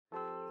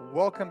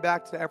Welcome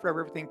back to the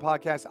Forever Everything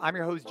podcast. I'm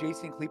your host,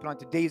 Jason Khalipa. On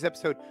today's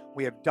episode,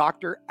 we have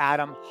Dr.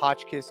 Adam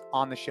Hotchkiss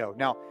on the show.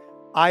 Now,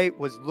 I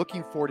was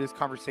looking forward to this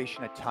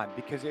conversation a ton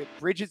because it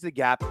bridges the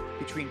gap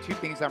between two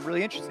things I'm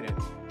really interested in: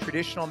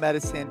 traditional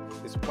medicine,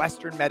 this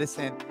Western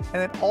medicine,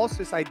 and then also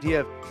this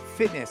idea of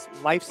fitness,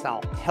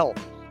 lifestyle, health.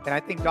 And I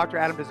think Dr.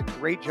 Adam does a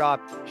great job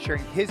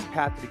sharing his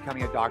path to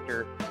becoming a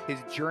doctor, his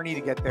journey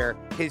to get there,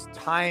 his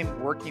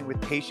time working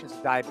with patients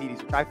with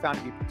diabetes, which I found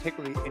to be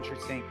particularly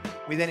interesting.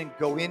 We then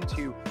go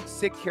into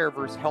sick care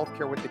versus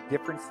healthcare, what the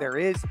difference there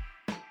is.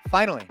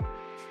 Finally,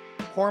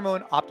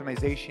 hormone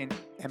optimization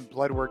and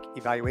blood work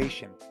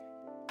evaluation.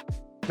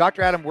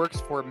 Dr. Adam works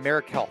for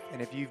Merrick Health.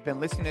 And if you've been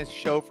listening to this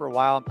show for a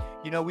while,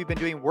 you know we've been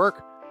doing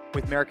work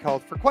with Merrick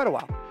Health for quite a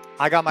while.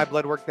 I got my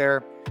blood work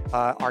there.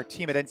 Our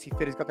team at NC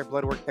Fit has got their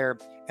blood work there,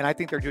 and I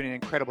think they're doing an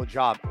incredible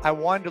job. I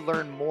wanted to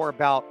learn more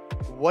about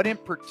what in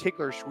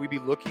particular should we be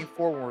looking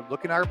for when we're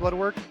looking at our blood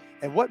work,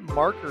 and what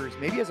markers,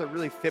 maybe as a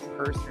really fit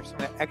person or someone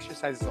that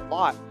exercises a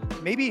lot,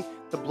 maybe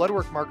the blood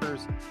work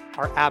markers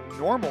are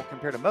abnormal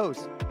compared to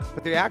most,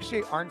 but they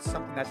actually aren't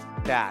something that's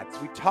bad.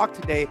 So we talked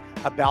today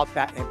about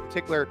that. In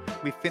particular,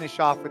 we finish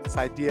off with this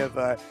idea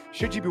of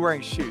should you be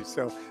wearing shoes?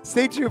 So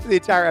stay tuned for the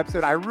entire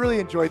episode. I really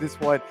enjoyed this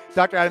one.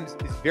 Dr. Adams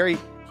is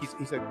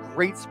he's a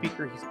great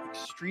speaker. He's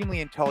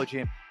extremely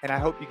intelligent, and I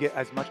hope you get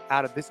as much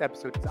out of this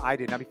episode as I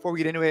did. Now, before we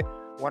get into it,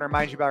 I want to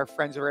remind you about our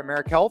friends over at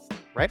Merrick Health,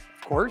 right?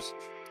 Of course.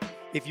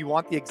 If you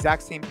want the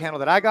exact same panel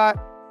that I got,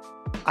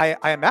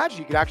 I imagine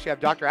you could actually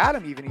have Dr.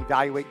 Adam even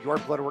evaluate your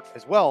blood work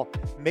as well.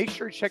 Make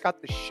sure to check out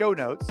the show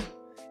notes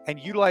and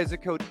utilize the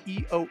code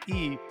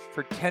EOE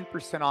for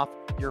 10% off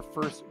your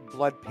first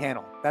blood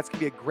panel. That's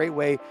going to be a great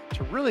way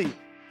to really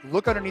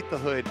look underneath the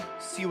hood,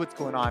 see what's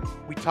going on.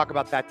 We talk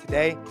about that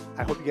today.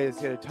 I hope you guys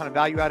get a ton of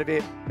value out of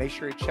it. Make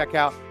sure to check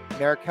out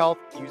Merrick Health.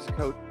 Use the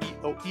code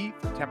EOE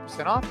for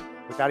 10% off.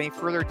 Without any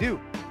further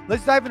ado,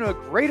 let's dive into a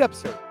great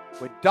episode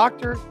with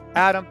Dr.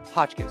 Adam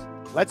Hotchkiss.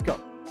 Let's go.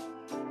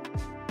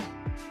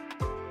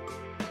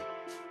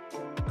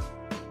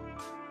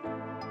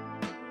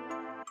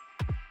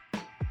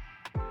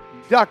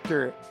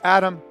 Dr.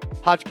 Adam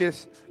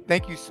Hotchkiss,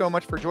 thank you so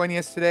much for joining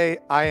us today.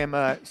 I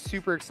am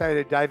super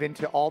excited to dive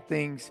into all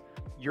things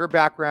your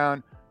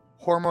background,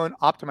 hormone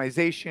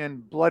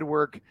optimization, blood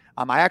work.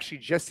 I actually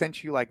just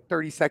sent you like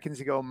 30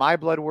 seconds ago my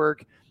blood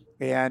work,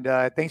 and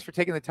thanks for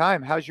taking the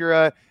time. How's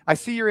your? I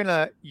see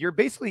you're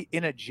basically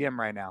in a gym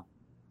right now.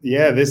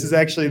 Yeah, this is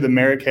actually the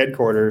Merrick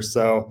headquarters.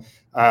 So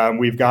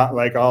we've got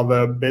like all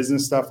the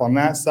business stuff on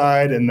that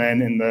side, and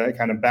then in the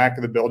kind of back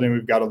of the building,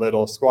 we've got a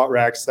little squat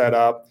rack set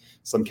up,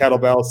 some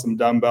kettlebells, some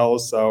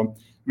dumbbells. So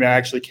I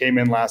actually came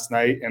in last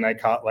night and I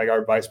caught like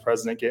our vice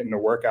president getting a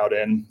workout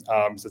in.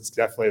 So it's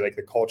definitely like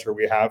the culture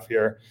we have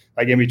here.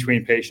 Like in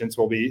between patients,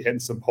 we'll be hitting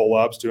some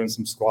pull-ups, doing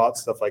some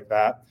squats, stuff like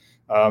that.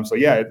 So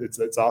yeah,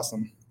 it's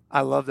awesome.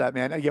 I love that,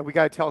 man. Yeah, we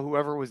got to tell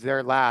whoever was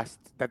there last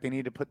that they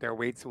need to put their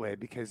weights away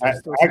because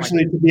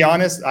actually, to be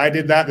honest, I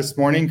did that this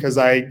morning because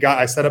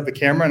I set up the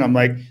camera and I'm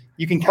like,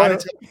 you can kind of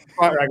tell the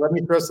spot, right? Let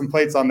me throw some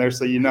plates on there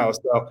so you know.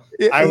 So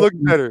it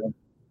looked better.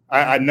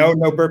 I know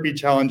no burpee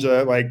challenge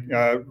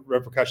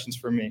repercussions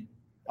for me.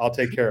 I'll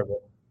take care of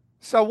it.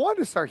 So I wanted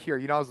to start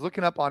here. I was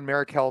looking up on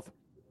Merrick Health,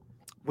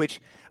 which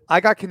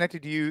I got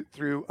connected to you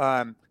through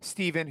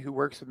Steven, who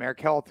works with Merrick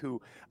Health, who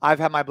I've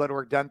had my blood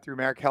work done through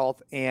Merrick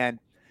Health. And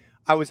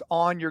I was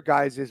on your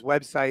guys'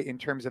 website in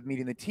terms of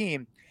meeting the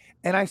team.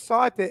 And I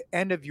saw at the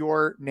end of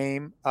your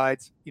name,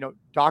 it's,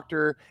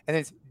 doctor, and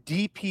then it's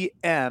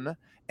DPM.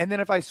 And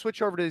then if I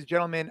switch over to this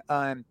gentleman,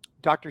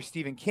 Dr.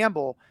 Stephen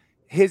Campbell,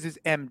 his is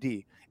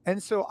MD.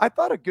 And so I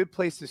thought a good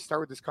place to start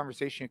with this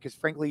conversation, because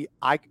frankly,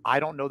 I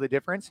don't know the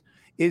difference,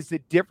 is the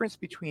difference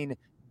between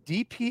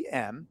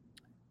DPM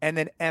and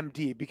then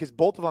MD, because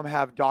both of them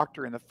have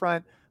doctor in the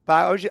front.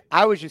 But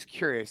I was just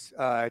curious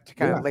to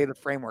kind of lay the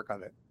framework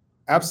of it.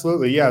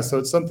 Absolutely. Yeah. So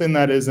it's something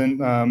that isn't,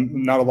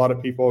 not a lot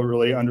of people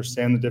really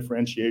understand the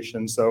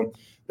differentiation. So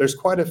there's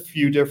quite a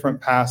few different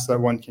paths that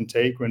one can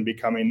take when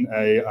becoming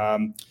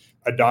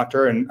a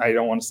doctor. And I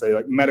don't want to say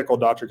like medical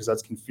doctor because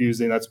that's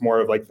confusing. That's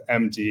more of like the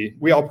MD.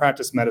 We all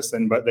practice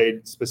medicine, but they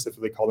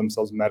specifically call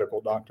themselves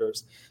medical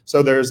doctors.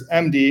 So there's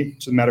MD,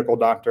 which is a medical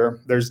doctor.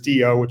 There's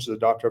DO, which is a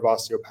doctor of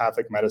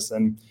osteopathic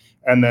medicine.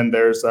 And then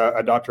there's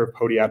a doctor of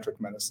podiatric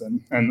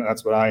medicine. And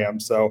that's what I am.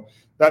 So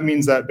that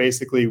means that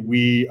basically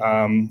we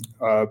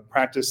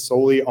practice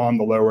solely on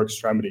the lower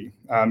extremity,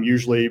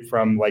 usually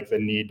from like the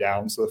knee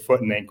down, so the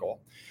foot and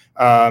ankle.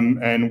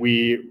 And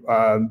we,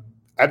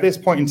 at this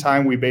point in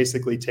time, we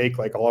basically take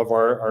like all of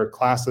our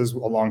classes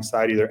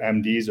alongside either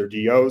MDs or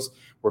DOs.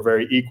 We're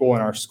very equal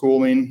in our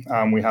schooling.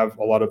 We have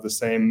a lot of the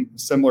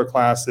similar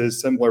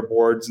classes, similar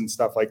boards and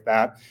stuff like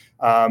that.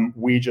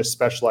 We just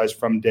specialize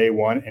from day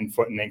one in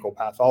foot and ankle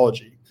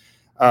pathology.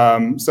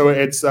 So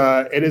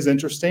it is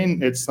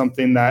interesting. It's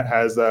something that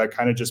has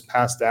kind of just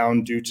passed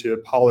down due to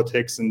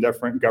politics and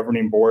different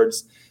governing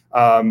boards.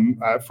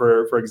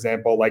 For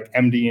example, like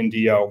MD and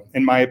DO,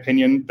 in my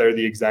opinion, they're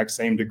the exact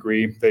same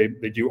degree. They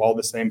do all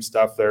the same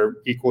stuff. They're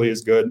equally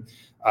as good.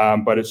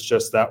 but it's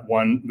just that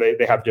one,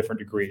 they have different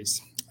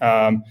degrees.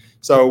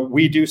 So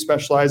we do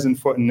specialize in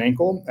foot and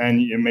ankle,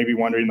 and you may be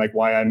wondering like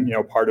why I'm,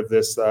 part of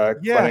this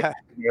clinic,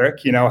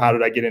 Eric, how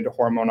did I get into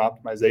hormone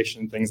optimization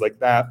and things like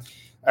that?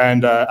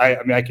 And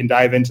I can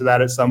dive into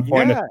that at some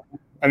point. Yeah.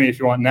 If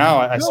you want now,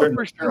 I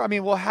certainly. For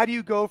sure. Well, how do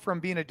you go from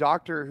being a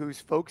doctor who's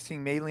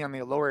focusing mainly on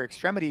the lower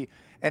extremity,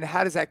 and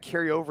how does that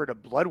carry over to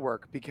blood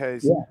work?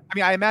 Because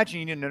I imagine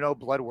you need to know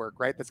blood work,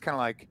 right? That's kind of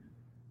like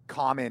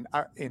common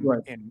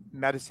in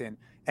medicine.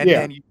 And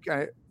then you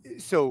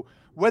so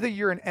whether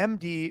you're an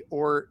MD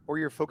or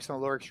you're focused on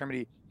the lower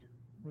extremity,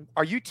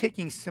 are you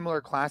taking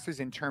similar classes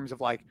in terms of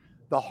like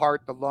the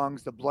heart, the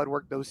lungs, the blood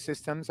work, those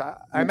systems? I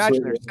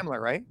imagine they're similar,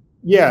 right?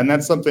 Yeah, and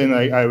that's something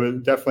I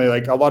would definitely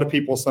like. A lot of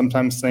people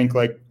sometimes think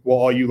like, well,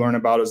 all you learn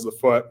about is the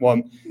foot.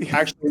 Well,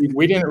 actually,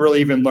 we didn't really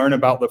even learn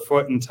about the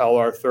foot until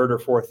our third or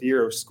fourth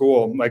year of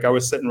school. Like I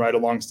was sitting right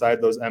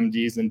alongside those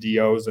MDs and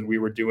DOs, and we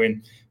were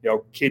doing,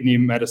 kidney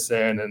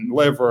medicine and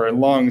liver and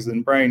lungs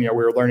and brain. We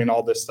were learning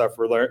all this stuff.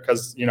 We're learning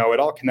because, it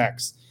all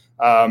connects.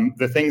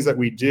 The things that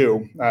we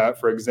do,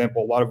 for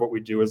example, a lot of what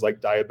we do is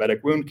like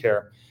diabetic wound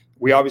care.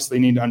 We obviously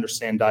need to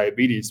understand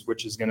diabetes,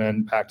 which is going to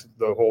impact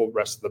the whole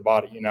rest of the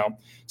body,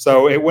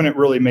 So it wouldn't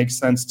really make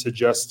sense to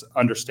just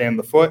understand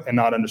the foot and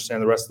not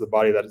understand the rest of the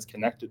body that it's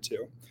connected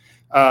to.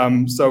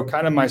 So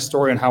kind of my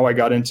story and how I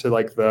got into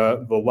like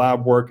the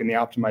lab work and the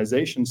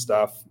optimization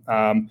stuff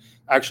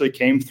actually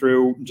came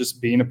through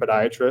just being a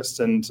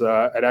podiatrist. And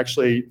it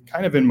actually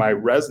kind of in my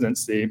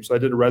residency. So I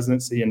did a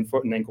residency in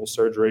foot and ankle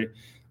surgery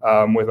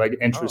with like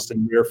interest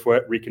in rear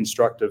foot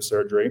reconstructive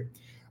surgery.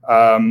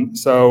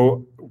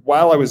 So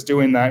while I was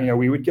doing that,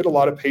 we would get a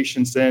lot of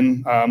patients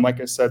in,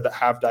 like I said, that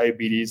have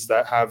diabetes,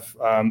 that have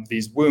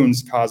these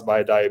wounds caused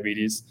by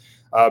diabetes,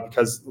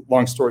 because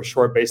long story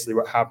short, basically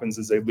what happens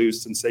is they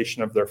lose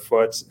sensation of their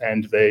foot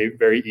and they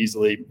very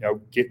easily,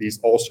 get these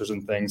ulcers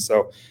and things.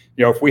 So,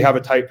 if we have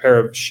a tight pair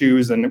of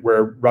shoes and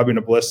we're rubbing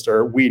a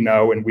blister, we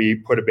know, and we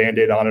put a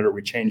Band-Aid on it or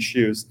we change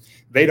shoes.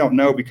 They don't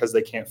know because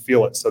they can't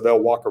feel it. So they'll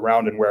walk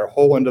around and wear a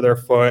hole into their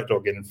foot. It'll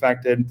get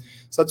infected.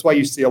 So that's why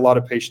you see a lot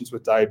of patients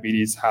with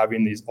diabetes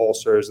having these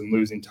ulcers and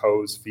losing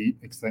toes, feet,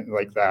 things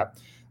like that.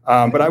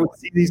 But I would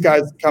see these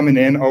guys coming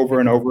in over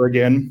and over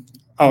again.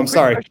 Oh, I'm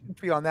sorry. Question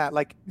for you on that.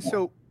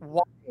 So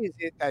why is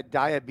it that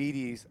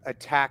diabetes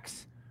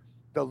attacks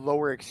the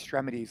lower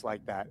extremities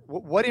like that?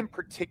 What in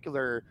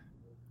particular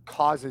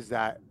causes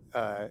that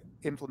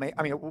inflammation?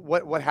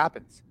 What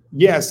happens?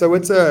 Yeah, so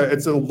it's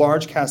a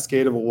large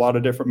cascade of a lot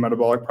of different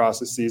metabolic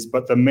processes,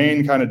 but the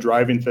main kind of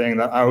driving thing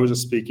that I was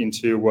just speaking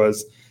to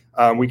was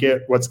we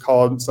get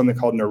something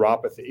called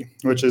neuropathy,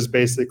 which is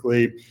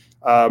basically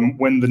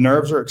when the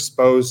nerves are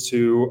exposed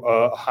to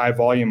a high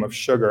volume of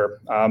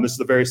sugar. This is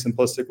a very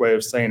simplistic way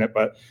of saying it,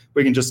 but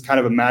we can just kind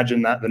of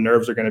imagine that the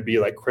nerves are going to be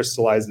like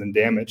crystallized and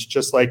damaged,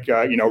 just like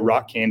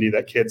rock candy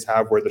that kids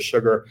have where the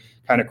sugar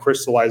kind of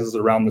crystallizes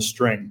around the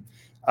string.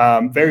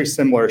 Very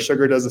similar.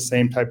 Sugar does the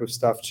same type of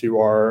stuff to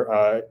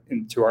our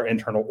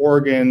internal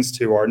organs,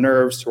 to our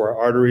nerves, to our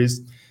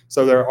arteries.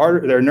 So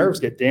their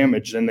nerves get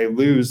damaged and they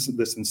lose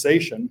the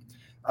sensation.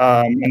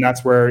 And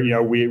that's where,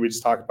 we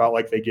just talk about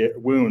like they get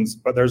wounds,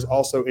 but there's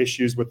also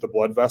issues with the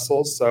blood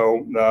vessels.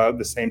 So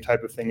the same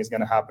type of thing is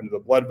going to happen to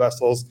the blood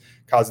vessels,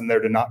 causing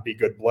there to not be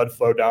good blood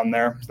flow down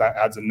there. So that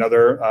adds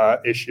another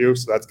issue.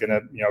 So that's going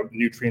to,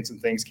 nutrients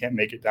and things can't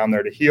make it down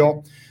there to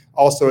heal.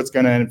 Also, it's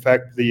going to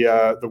infect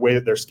the way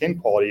that their skin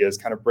quality is,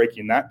 kind of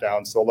breaking that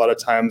down. So a lot of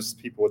times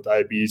people with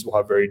diabetes will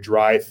have very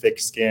dry, thick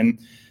skin.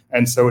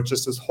 And so it's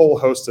just this whole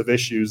host of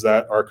issues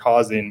that are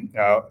causing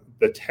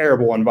the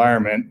terrible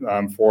environment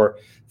for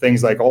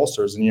things like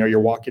ulcers. And, you're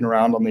walking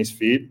around on these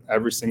feet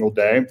every single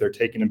day. They're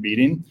taking a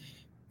beating,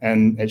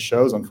 and it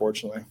shows,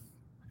 unfortunately.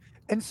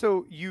 And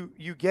so you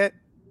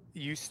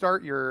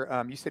start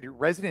your, you said your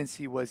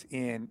residency was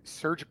in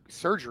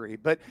surgery,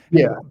 but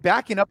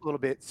backing up a little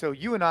bit. So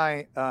you and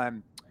I,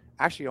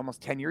 actually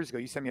almost 10 years ago,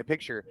 you sent me a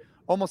picture.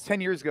 Almost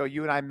 10 years ago,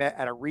 you and I met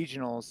at a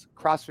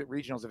CrossFit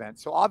regionals event.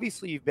 So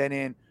obviously you've been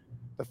in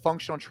the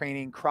functional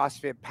training,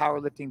 CrossFit,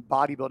 powerlifting,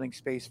 bodybuilding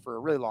space for a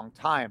really long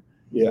time.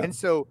 Yeah. And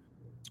so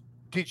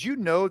did you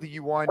know that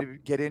you wanted to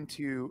get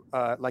into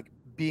like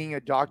being a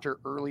doctor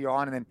early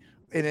on? And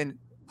then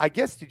I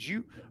guess,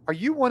 are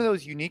you one of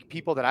those unique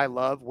people that I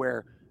love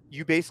where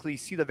you basically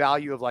see the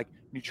value of like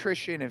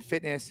nutrition and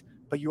fitness,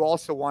 but you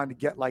also wanted to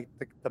get like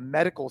the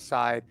medical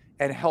side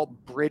and help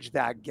bridge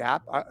that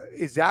gap?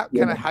 Is that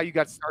kind of how you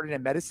got started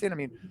in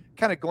medicine?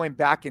 Kind of going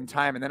back in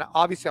time. And then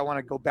obviously I want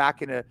to go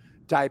back into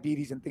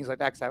diabetes and things like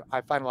that, because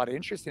I find a lot of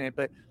interest in it,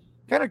 but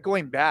kind of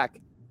going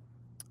back,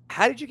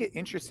 how did you get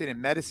interested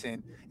in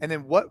medicine? And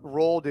then what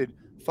role did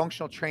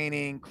functional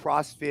training,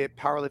 CrossFit,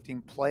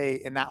 powerlifting play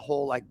in that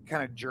whole like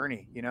kind of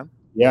journey,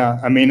 Yeah,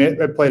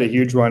 it played a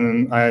huge one.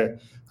 And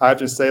I have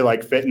to say,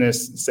 like,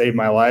 fitness saved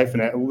my life,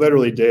 and it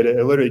literally did.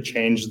 It literally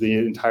changed the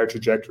entire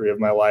trajectory of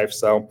my life.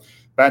 So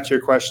back to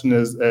your question,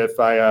 is if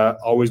I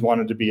always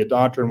wanted to be a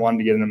doctor and wanted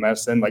to get into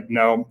medicine, like,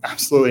 no,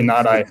 absolutely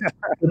not.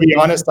 To be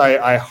honest,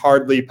 I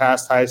hardly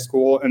passed high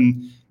school.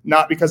 And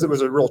not because it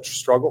was a real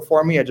struggle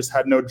for me. I just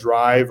had no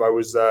drive. I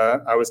was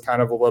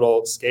kind of a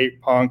little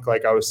skate punk.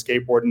 Like I was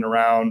skateboarding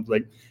around,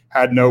 like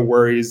had no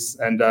worries.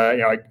 And,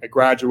 I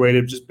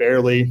graduated just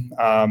barely.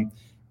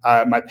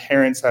 My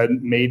parents had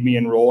made me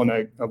enroll in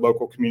a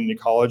local community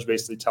college,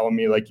 basically telling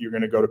me like, you're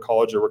going to go to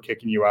college or we're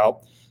kicking you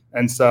out.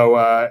 And so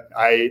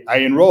I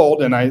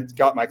enrolled and I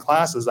got my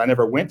classes. I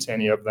never went to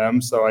any of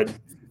them. So I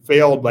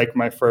failed like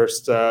my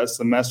first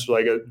semester,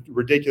 like a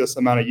ridiculous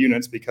amount of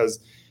units because,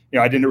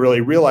 I didn't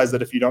really realize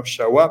that if you don't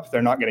show up,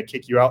 they're not going to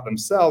kick you out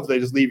themselves. They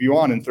just leave you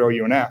on and throw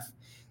you an F.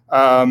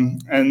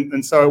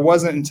 And so it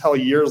wasn't until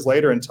years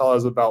later, until I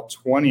was about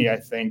 20, I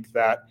think,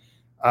 that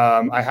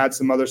I had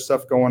some other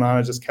stuff going on.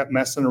 I just kept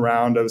messing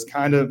around. I was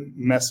kind of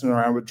messing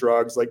around with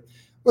drugs. Like, it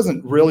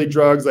wasn't really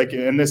drugs. Like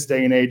in this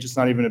day and age, it's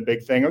not even a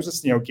big thing. I was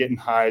just, getting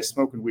high,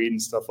 smoking weed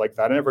and stuff like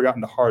that. I never got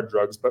into hard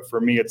drugs, but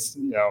for me, it's,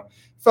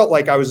 felt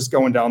like I was just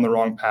going down the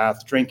wrong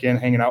path, drinking,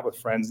 hanging out with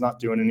friends, not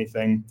doing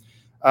anything.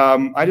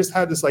 I just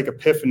had this like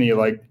epiphany,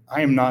 like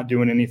I am not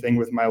doing anything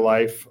with my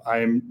life.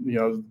 I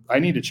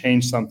need to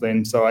change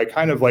something. So I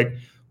kind of like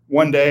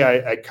one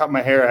day I cut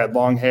my hair. I had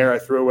long hair. I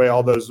threw away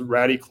all those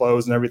ratty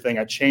clothes and everything.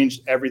 I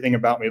changed everything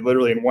about me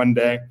literally in one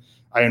day.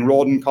 I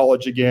enrolled in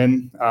college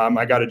again.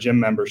 I got a gym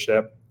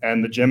membership,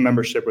 and the gym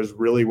membership was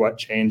really what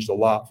changed a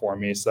lot for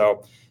me.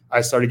 So I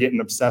started getting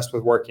obsessed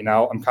with working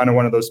out. I'm kind of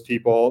one of those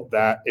people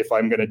that if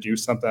I'm going to do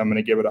something, I'm going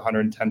to give it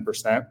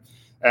 110%.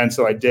 And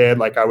so I did.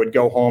 Like I would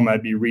go home,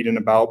 I'd be reading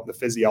about the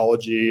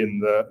physiology and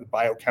the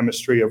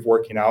biochemistry of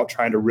working out,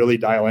 trying to really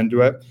dial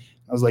into it.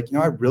 I was like,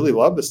 I really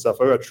love this stuff.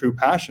 I have a true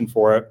passion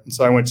for it. And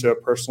so I went to a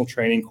personal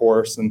training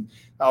course, and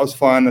that was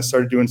fun. I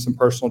started doing some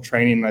personal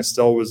training, and I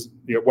still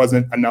it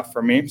wasn't enough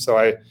for me. So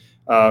I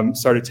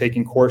started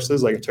taking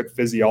courses. Like I took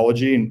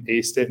physiology and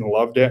aced it and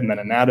loved it. And then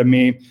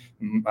anatomy,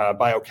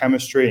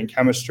 biochemistry and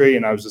chemistry.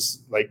 And I was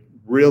just like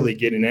really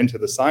getting into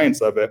the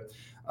science of it.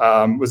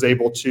 Was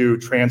able to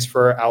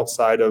transfer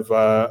outside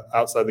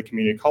the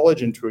community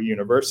college into a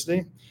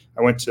university.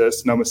 I went to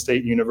Sonoma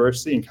State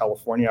University in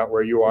California, out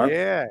where you are.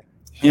 Yeah.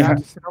 Shout out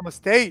to Sonoma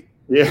State.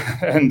 Yeah.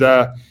 And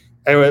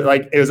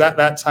it was at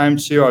that time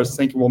too, I was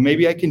thinking, well,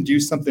 maybe I can do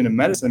something in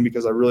medicine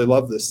because I really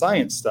love the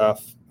science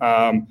stuff.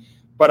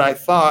 But I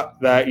thought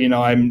that,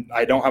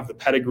 I don't have the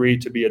pedigree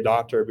to be a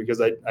doctor,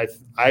 because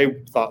I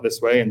thought this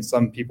way, and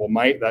some people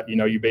might, that,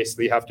 you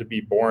basically have to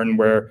be born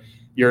where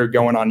you're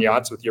going on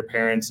yachts with your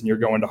parents and you're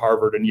going to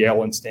Harvard and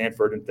Yale and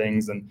Stanford and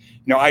things. And,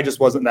 I just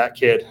wasn't that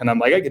kid. And I'm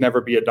like, I could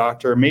never be a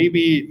doctor.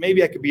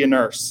 Maybe I could be a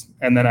nurse.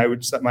 And then I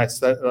would set my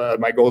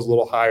goals a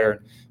little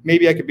higher.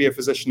 Maybe I could be a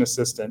physician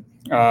assistant.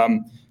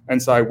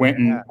 And so I went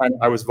and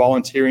I was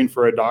volunteering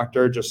for a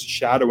doctor, just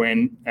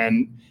shadowing,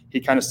 and he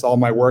kind of saw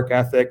my work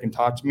ethic and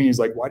talked to me. He's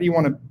like, why do you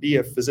want to be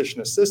a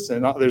physician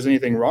assistant? Not that there's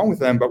anything wrong with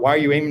them, but why are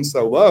you aiming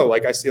so low?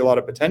 Like, I see a lot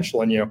of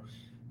potential in you.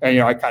 And,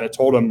 I kind of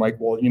told him like,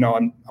 well,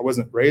 I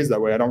wasn't raised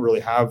that way. I don't really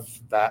have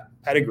that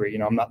pedigree.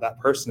 I'm not that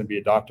person to be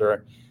a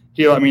doctor.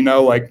 He let me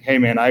know like, hey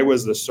man, I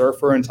was a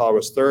surfer until I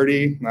was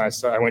 30. And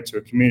I went to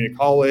a community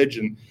college,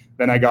 and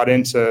then I got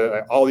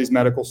into all these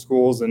medical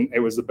schools, and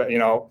it was,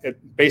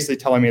 it basically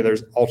telling me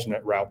there's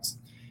alternate routes.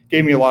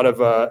 Gave me a lot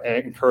of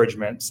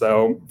encouragement.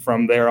 So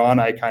from there on,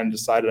 I kind of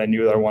decided I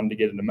knew that I wanted to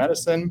get into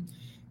medicine.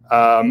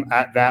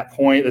 At that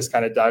point, this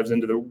kind of dives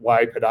into the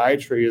why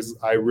podiatry is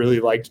I really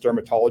liked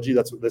dermatology.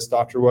 That's what this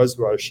doctor was,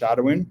 who I was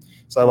shadowing.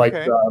 So I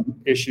liked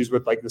issues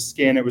with like the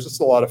skin. It was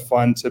just a lot of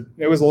fun.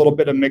 It was a little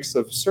bit of mix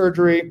of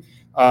surgery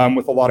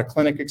with a lot of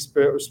clinic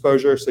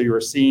exposure. So you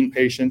were seeing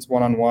patients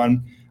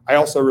one-on-one. I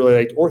also really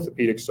liked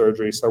orthopedic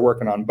surgery. So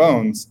working on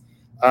bones.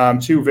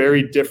 Two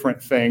very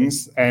different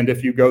things. And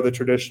if you go the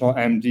traditional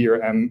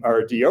MD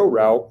or DO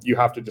route, you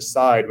have to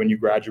decide when you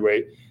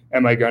graduate,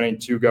 am I going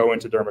to go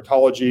into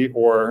dermatology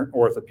or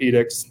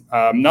orthopedics?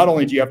 Not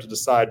only do you have to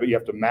decide, but you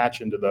have to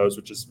match into those,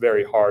 which is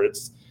very hard.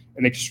 It's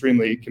an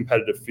extremely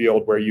competitive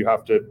field where you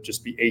have to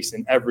just be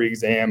acing every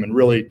exam and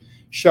really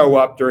show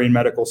up during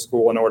medical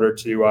school in order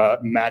to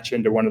match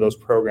into one of those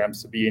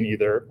programs to be in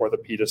either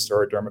orthopedist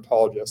or a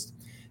dermatologist.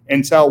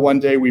 Until one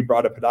day we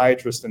brought a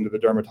podiatrist into the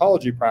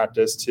dermatology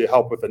practice to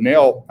help with a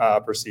nail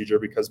procedure,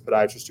 because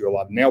podiatrists do a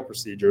lot of nail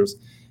procedures.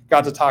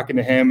 Got to talking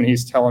to him, and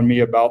he's telling me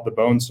about the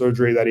bone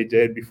surgery that he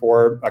did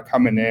before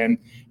coming in.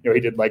 He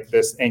did like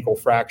this ankle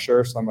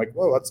fracture. So I'm like,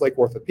 whoa, that's like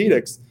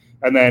orthopedics.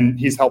 And then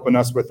he's helping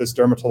us with this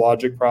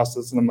dermatologic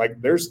process. And I'm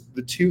like, there's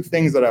the two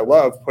things that I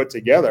love put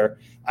together.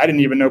 I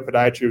didn't even know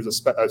podiatry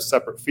was a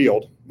separate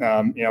field.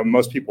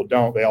 Most people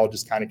don't. They all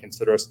just kind of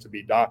consider us to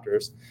be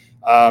doctors.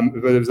 But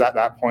it was at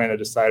that point I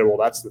decided, well,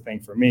 that's the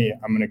thing for me.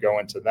 I'm going to go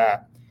into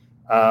that.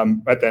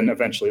 But then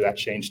eventually that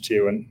changed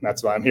too. And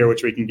that's why I'm here,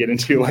 which we can get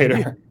into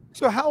later.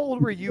 So how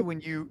old were you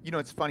when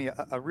it's funny,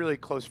 a really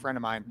close friend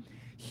of mine,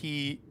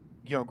 he,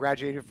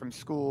 graduated from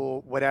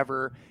school,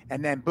 whatever.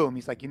 And then boom,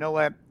 he's like, you know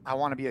what? I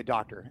want to be a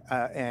doctor.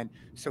 And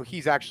so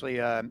he's actually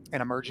an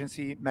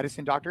emergency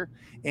medicine doctor.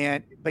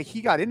 But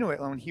he got into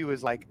it when he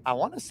was like, I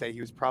want to say he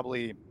was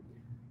probably,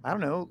 I don't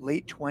know,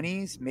 late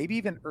 20s, maybe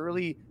even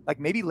early, like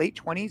maybe late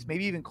 20s,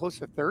 maybe even close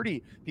to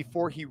 30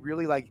 before he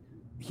really like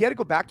he had to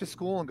go back to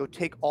school and go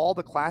take all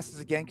the classes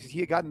again because he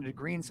had gotten a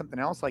degree in something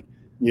else. Like,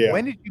 Yeah.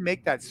 when did you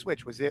make that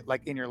switch? Was it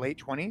like in your late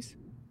 20s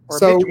or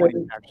So mid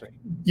 20s actually?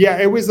 yeah,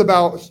 it was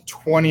about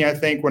 20, I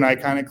think, when I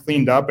kind of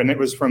cleaned up. And it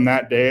was from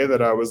that day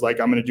that I was like,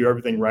 I'm going to do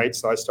everything right.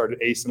 So I started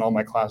acing all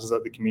my classes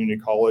at the community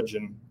college,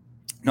 and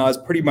I was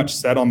pretty much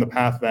set on the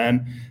path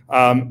then.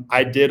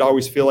 I did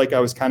always feel like I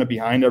was kind of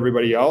behind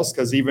everybody else,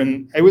 because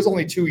even it was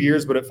only 2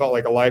 years, but it felt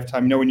like a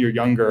lifetime. When you're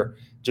younger,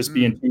 just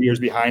being 2 years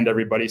behind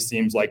everybody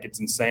seems like it's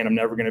insane. I'm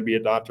never going to be a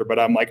doctor, but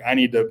I'm like, I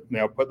need to,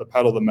 put the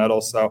pedal to the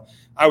metal. So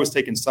I was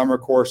taking summer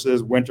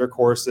courses, winter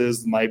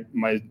courses. My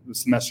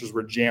semesters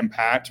were jam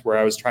packed, where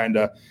I was trying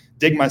to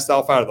dig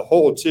myself out of the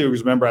hole too.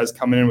 Because remember, I was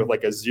coming in with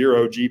like a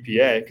 0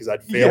 GPA because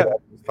I'd failed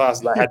all the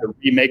classes. I had to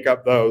remake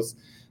up those.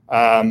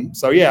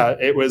 So yeah,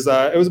 it was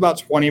about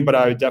 20, but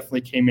I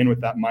definitely came in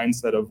with that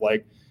mindset of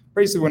like,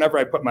 basically whenever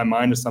I put my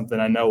mind to something,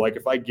 I know like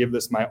if I give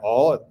this my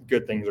all,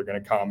 good things are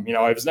going to come.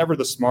 I was never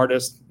the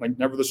smartest, like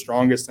never the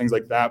strongest, things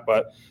like that.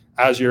 But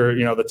as your,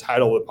 the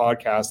title of the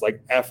podcast,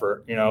 like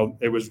effort,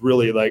 it was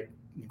really like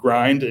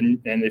grind. And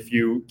if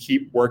you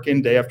keep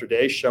working day after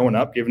day, showing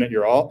up, giving it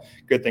your all,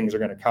 good things are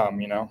going to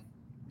come,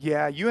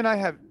 Yeah. You and I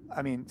have,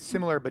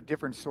 similar but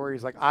different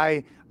stories. Like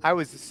I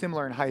was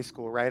similar in high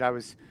school, right? I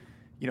was,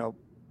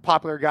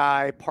 popular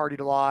guy, partied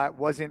a lot,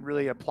 wasn't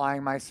really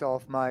applying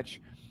myself much,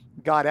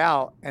 got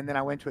out, and then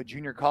I went to a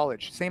junior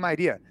college. Same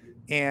idea.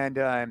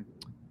 And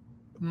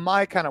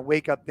my kind of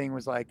wake up thing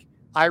was like,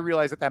 I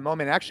realized at that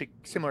moment, actually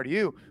similar to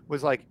you,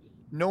 was like,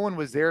 no one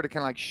was there to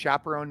kind of like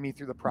chaperone me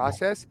through the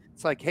process.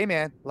 It's like, hey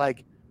man,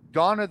 like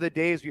gone are the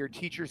days where your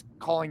teacher's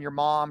calling your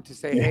mom to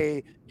say,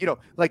 hey,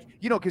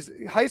 because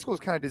high school is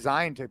kind of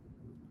designed to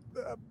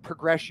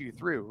progress you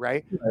through,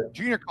 right?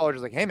 Junior college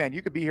is like, hey man,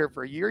 you could be here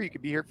for a year, you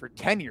could be here for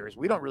 10 years.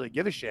 We don't really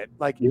give a shit.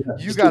 Like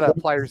you got to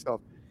apply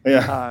yourself.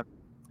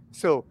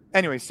 So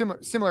anyway,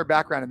 similar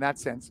background in that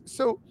sense.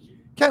 So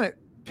kind of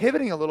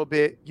pivoting a little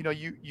bit,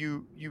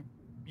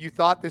 you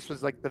thought this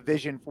was like the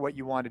vision for what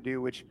you want to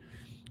do, which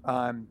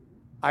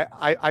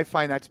I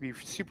find that to be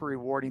super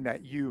rewarding,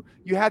 that you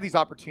had these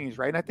opportunities,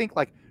 right? And I think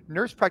like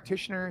nurse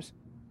practitioners,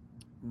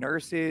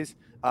 nurses,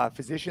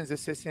 physician's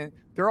assistant,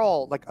 they're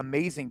all like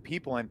amazing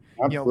people. And,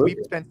 we've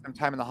spent some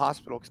time in the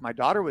hospital because my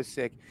daughter was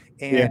sick,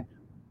 and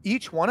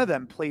each one of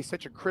them plays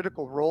such a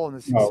critical role in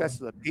the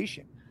success of the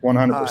patient.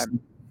 100%.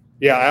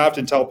 Yeah. I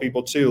often tell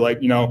people too,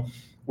 like,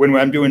 when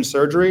I'm doing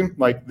surgery,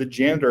 like the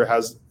janitor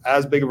has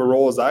as big of a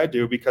role as I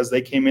do, because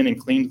they came in and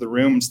cleaned the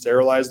room and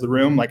sterilized the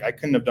room. Like I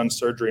couldn't have done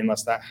surgery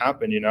unless that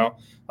happened,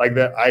 like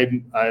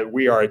that.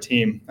 We are a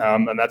team.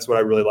 And that's what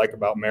I really like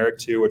about Merrick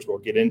too, which we'll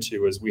get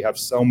into, is we have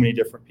so many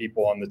different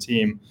people on the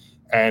team,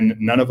 and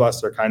none of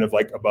us are kind of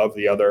like above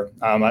the other.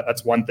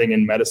 That's one thing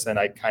in medicine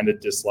I kind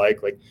of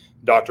dislike, like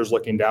doctors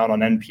looking down on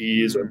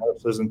NPs or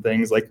nurses and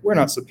things. Like we're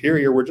not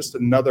superior. We're just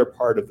another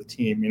part of the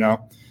team,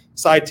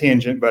 Side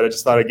tangent, but I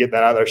just thought I'd get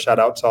that out there. Shout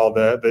out to all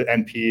the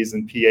NPs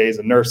and PAs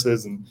and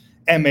nurses and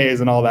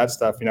MAs and all that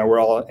stuff. We're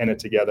all in it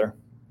together.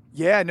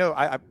 Yeah, no,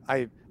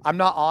 I'm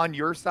not on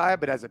your side,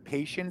 but as a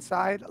patient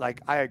side, like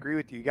I agree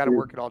with you. You got to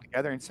work it all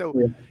together. And so,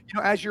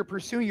 as you're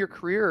pursuing your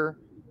career,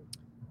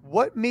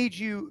 what made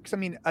you, because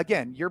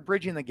again, you're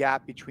bridging the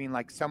gap between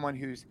like someone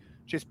who's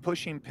just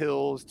pushing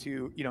pills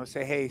to,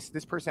 say, hey,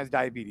 this person has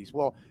diabetes.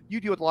 Well,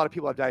 you deal with a lot of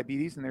people who have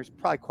diabetes, and there's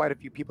probably quite a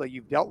few people that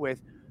you've dealt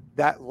with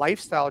that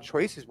lifestyle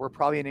choices were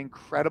probably an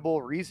incredible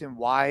reason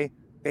why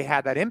they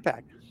had that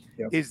impact.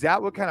 Is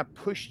that what kind of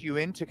pushed you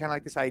into kind of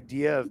like this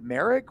idea of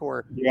Merrick,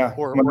 or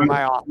am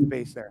I off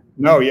base there?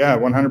 No, yeah,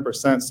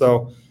 100%.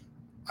 So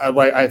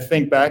I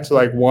think back to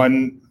like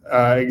one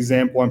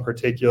example in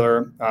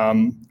particular.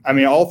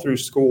 All through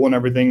school and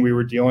everything, we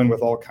were dealing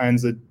with all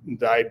kinds of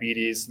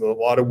diabetes, a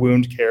lot of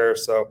wound care.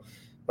 So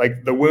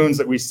like the wounds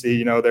that we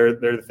see, they're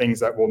the things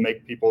that will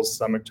make people's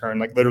stomach turn.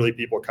 Like literally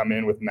people come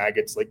in with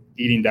maggots, like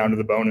eating down to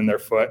the bone in their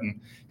foot.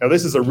 And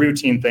this is a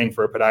routine thing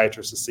for a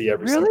podiatrist to see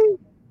every single.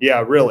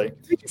 Yeah, really.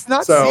 It's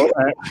not so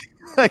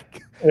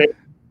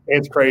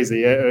it's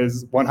crazy. It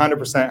is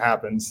 100%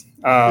 happens.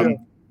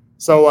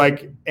 So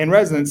like in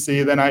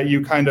residency, then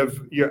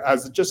you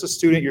as just a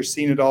student, you're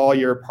seeing it all,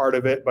 you're a part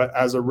of it. But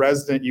as a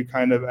resident, you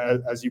kind of,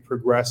 as you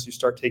progress, you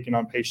start taking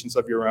on patients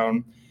of your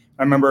own.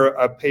 I remember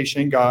a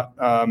patient got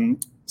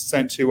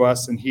sent to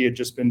us, and he had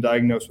just been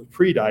diagnosed with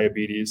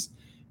pre-diabetes.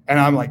 And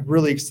I'm like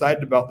really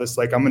excited about this.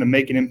 Like I'm going to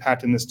make an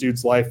impact in this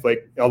dude's life.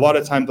 Like a lot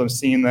of times I'm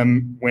seeing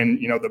them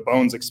when, the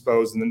bone's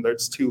exposed, and then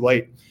it's too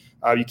late.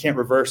 You can't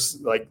reverse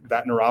like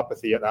that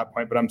neuropathy at that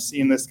point. But I'm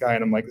seeing this guy,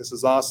 and I'm like, this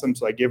is awesome.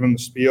 So I give him the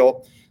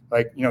spiel.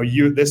 Like,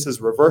 this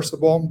is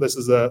reversible. This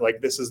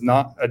is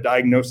not a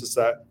diagnosis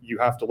that you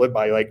have to live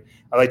by. Like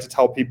I like to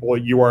tell people,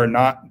 you are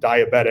not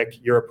diabetic.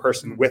 You're a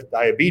person with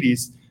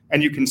diabetes.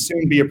 And you can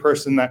soon be a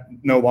person that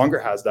no longer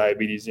has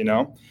diabetes,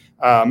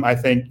 I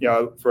think,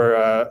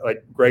 for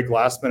like Greg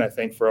Glassman, I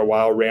think for a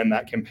while ran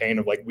that campaign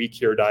of like, we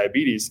cure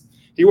diabetes.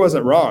 he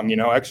wasn't wrong.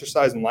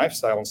 Exercise and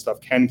lifestyle and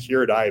stuff can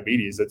cure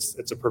diabetes.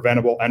 It's a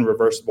preventable and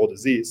reversible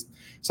disease.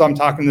 So I'm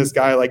talking to this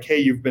guy like, hey,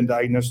 you've been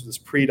diagnosed with this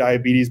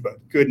pre-diabetes,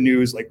 but good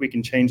news, like we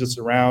can change this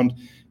around,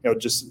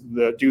 just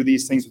do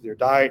these things with your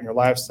diet and your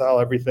lifestyle,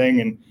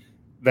 everything. And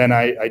then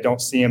I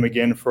don't see him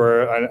again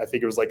for, I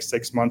think it was like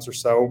 6 months or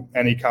so.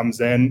 And he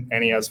comes in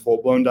and he has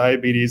full-blown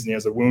diabetes and he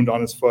has a wound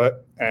on his foot.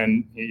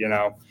 And,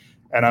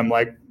 and I'm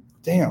like,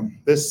 damn,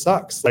 this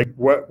sucks. Like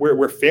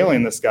we're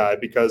failing this guy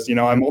because,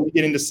 I'm only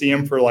getting to see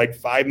him for like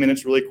 5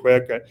 minutes really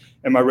quick.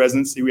 In my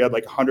residency, we had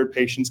like 100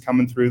 patients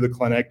coming through the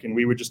clinic and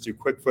we would just do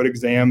quick foot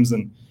exams.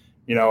 And,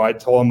 I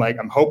told him like,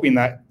 I'm hoping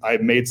that I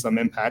made some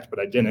impact, but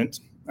I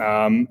didn't.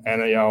 And,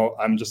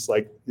 I'm just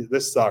like,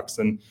 this sucks.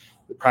 And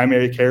the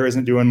primary care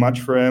isn't doing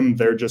much for him.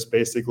 They're just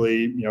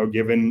basically,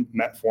 giving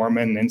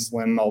metformin,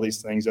 insulin, all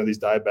these things, these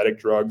diabetic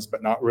drugs,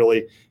 but not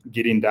really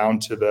getting down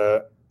to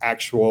the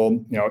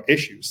actual,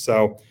 issues.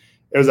 So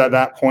it was at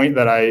that point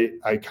that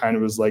I kind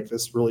of was like,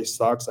 this really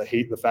sucks. I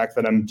hate the fact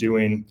that I'm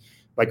doing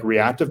like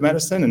reactive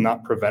medicine and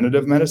not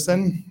preventative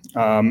medicine.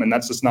 And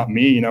that's just not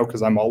me,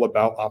 because I'm all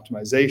about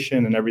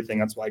optimization and everything.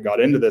 That's why I got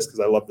into this, because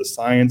I love the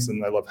science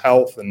and I love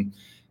health. And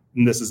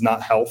this is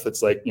not health.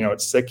 It's like,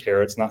 it's sick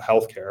care. It's not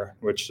health care,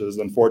 which is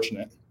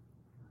unfortunate.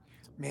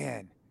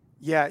 Man.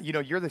 Yeah.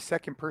 You're the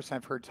second person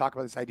I've heard talk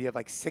about this idea of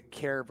like sick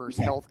care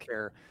versus health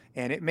care.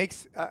 And it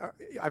makes,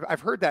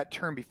 I've heard that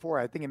term before.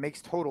 I think it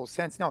makes total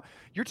sense. Now,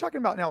 you're talking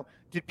about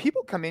did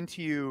people come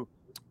into you,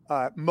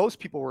 most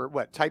people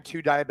were type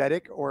 2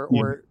 diabetic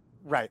or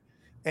right.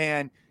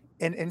 And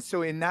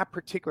so in that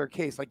particular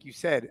case, like you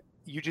said,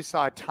 you just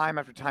saw it time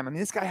after time. I mean,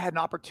 this guy had an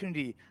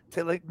opportunity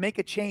to like make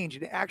a change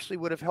and it actually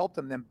would have helped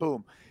him, then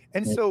boom.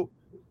 And so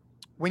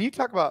when you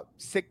talk about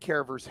sick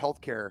care versus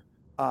healthcare,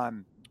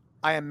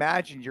 I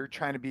imagine you're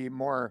trying to be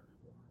more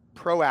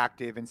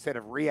proactive instead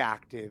of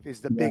reactive is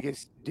the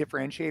biggest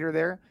differentiator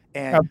there.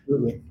 And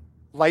absolutely,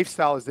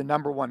 lifestyle is the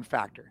number one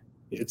factor.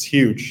 It's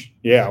huge.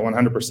 Yeah,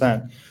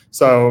 100%.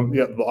 So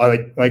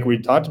like we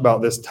talked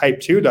about this type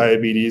 2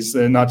 diabetes,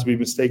 and not to be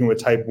mistaken with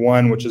type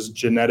 1, which is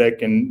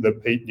genetic, and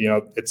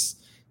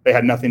they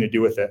had nothing to do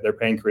with it. Their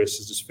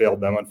pancreas just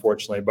failed them,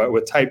 unfortunately. But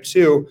with type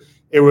 2,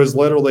 it was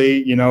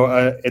literally,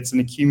 it's an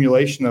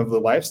accumulation of the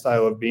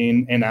lifestyle of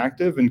being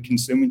inactive and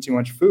consuming too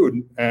much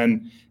food.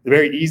 And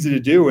very easy to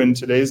do in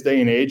today's day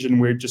and age. And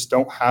we just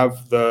don't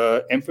have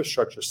the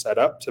infrastructure set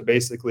up to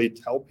basically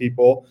tell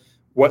people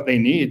what they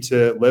need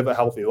to live a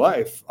healthy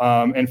life.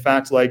 In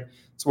fact, so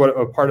what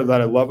a part of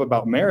that I love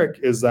about Merrick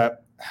is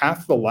that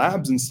half the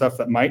labs and stuff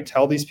that might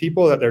tell these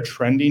people that they're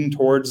trending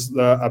towards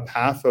a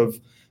path of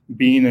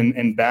being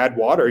in bad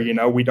water,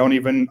 we don't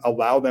even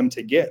allow them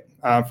to get.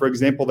 For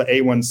example, the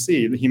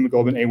A1C, the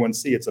hemoglobin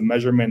A1C, it's a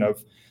measurement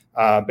of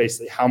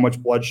basically how much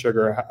blood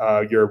sugar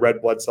your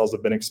red blood cells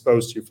have been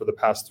exposed to for the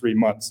past 3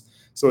 months.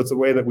 So it's a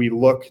way that we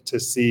look to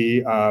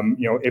see,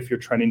 if you're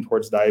trending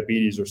towards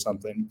diabetes or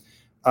something.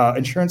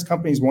 Insurance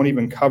companies won't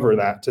even cover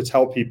that to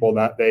tell people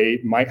that they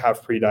might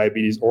have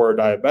pre-diabetes or are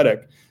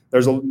diabetic.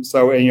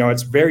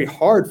 It's very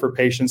hard for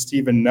patients to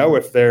even know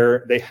if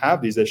they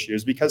have these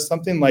issues, because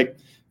something like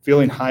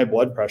feeling high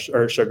blood pressure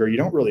or sugar, you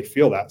don't really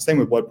feel that. Same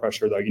with blood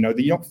pressure, though. You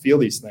don't feel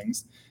these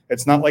things.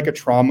 It's not like a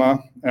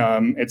trauma.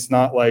 It's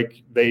not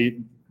like they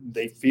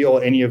feel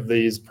any of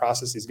these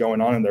processes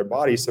going on in their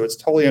body. So it's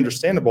totally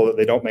understandable that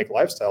they don't make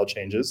lifestyle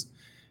changes.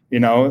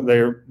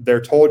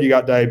 They're told you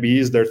got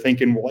diabetes. They're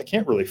thinking, well, I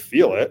can't really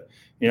feel it.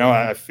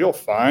 I feel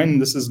fine.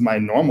 This is my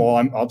normal.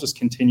 I'll just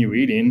continue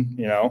eating.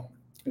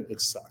 It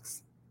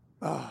sucks.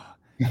 Oh.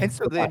 And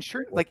so the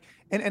insurance,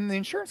 and the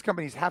insurance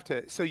companies have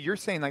to. So you're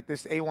saying like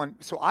this A1.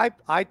 So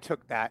I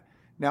took that.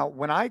 Now,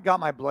 when I got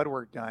my blood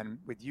work done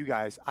with you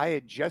guys, I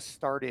had just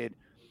started.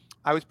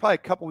 I was probably a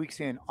couple weeks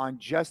in on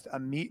just a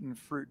meat and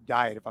fruit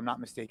diet, if I'm not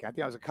mistaken. I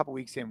think I was a couple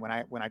weeks in when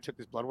I took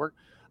this blood work.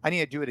 I need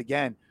to do it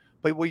again.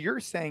 But what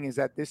you're saying is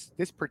that this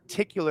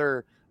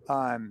particular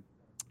what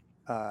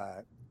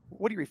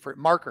do you refer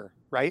marker,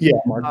 right? Yeah,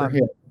 marker.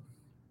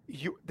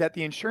 That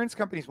the insurance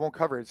companies won't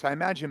cover it. So I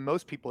imagine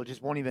most people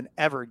just won't even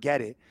ever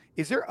get it.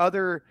 Is there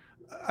other?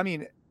 I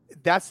mean,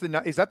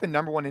 is that the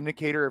number one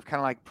indicator of kind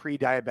of like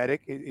pre-diabetic?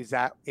 Is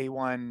that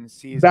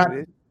A1C? Is that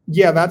it?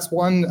 Yeah, that's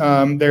one.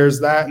 There's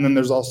that, and then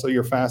there's also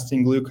your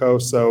fasting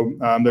glucose. So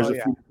there's a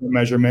few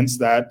measurements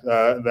that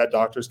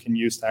doctors can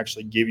use to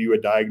actually give you a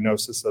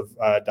diagnosis of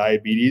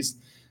diabetes.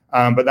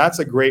 But that's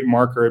a great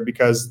marker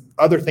because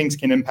other things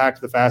can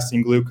impact the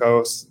fasting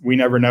glucose. We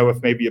never know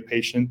if maybe a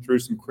patient threw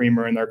some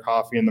creamer in their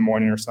coffee in the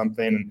morning or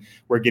something, and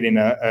we're getting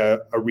a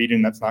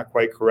reading that's not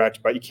quite correct.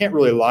 But you can't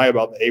really lie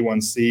about the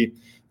A1C.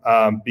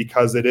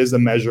 Because it is a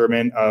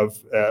measurement of,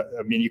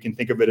 you can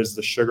think of it as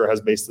the sugar has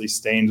basically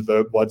stained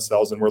the blood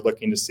cells, and we're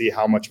looking to see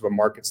how much of a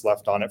market's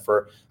left on it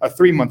for a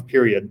 3-month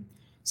period.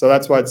 So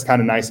that's why it's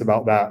kind of nice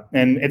about that.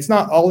 And it's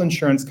not all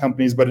insurance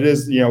companies, but it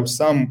is,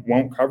 some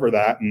won't cover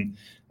that. And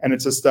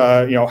it's just,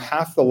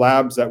 half the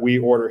labs that we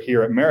order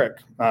here at Merrick.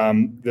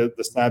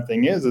 The sad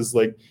thing is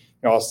like,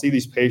 I'll see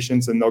these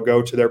patients and they'll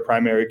go to their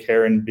primary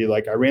care and be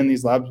like, I ran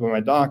these labs with my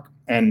doc,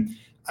 and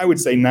I would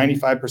say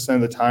 95%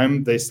 of the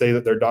time they say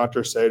that their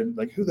doctor said,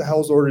 like, who the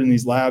hell's ordering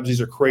these labs?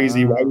 These are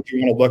crazy. Why would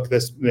you want to look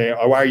this?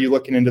 Why are you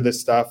looking into this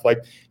stuff?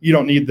 Like, you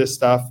don't need this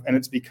stuff. And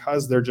it's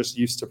because they're just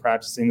used to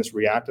practicing this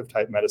reactive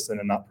type medicine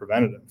and not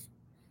preventative.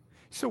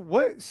 So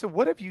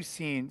what have you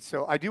seen?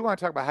 So I do want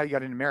to talk about how you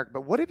got into America,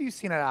 but what have you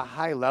seen at a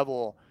high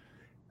level?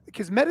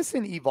 Because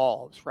medicine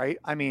evolves, right?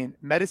 I mean,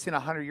 medicine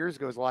 100 years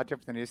ago is a lot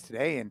different than it is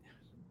today.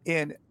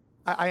 And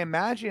I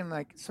imagine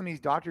like some of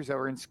these doctors that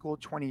were in school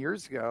 20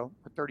 years ago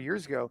or 30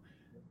 years ago,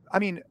 I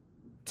mean,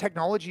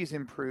 technology has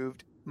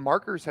improved,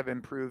 markers have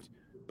improved,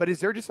 but is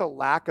there just a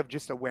lack of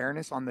just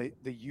awareness on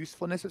the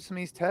usefulness of some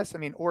of these tests? I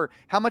mean, or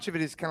how much of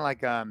it is kind of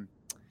like, I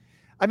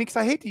mean, because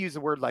I hate to use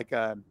the word like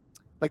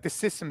the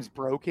system's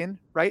broken,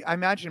 right? I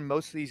imagine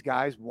most of these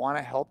guys want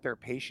to help their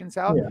patients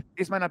out. Yeah. They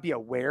just might not be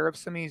aware of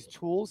some of these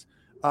tools.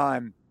 I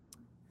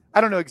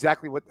don't know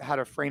exactly how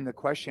to frame the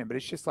question, but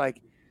it's just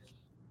like,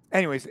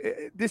 anyways,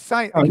 this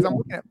science, because I'm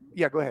looking at,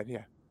 yeah, go ahead.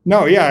 Yeah.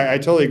 No, yeah, I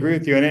totally agree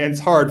with you. And it's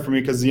hard for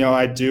me because,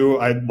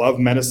 I love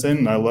medicine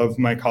and I love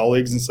my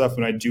colleagues and stuff.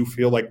 And I do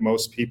feel like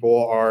most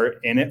people are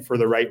in it for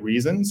the right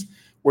reasons.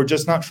 We're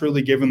just not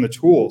truly given the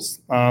tools.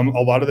 A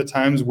lot of the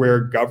times we're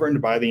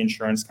governed by the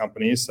insurance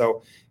companies.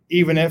 So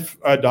even if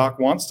a doc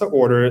wants to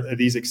order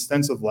these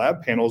extensive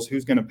lab panels,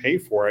 who's going to pay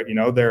for it?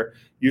 They're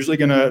usually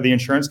the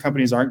insurance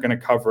companies aren't going to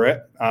cover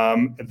it.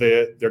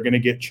 They're going to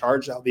get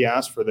charged out the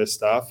ass for this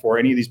stuff, or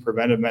any of these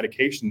preventive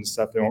medications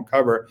stuff they won't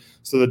cover.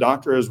 So the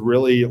doctor is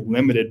really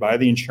limited by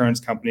the insurance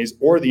companies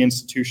or the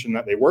institution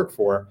that they work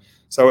for.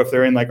 So if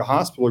they're in like a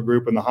hospital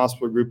group and the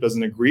hospital group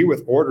doesn't agree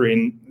with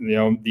ordering,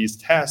 these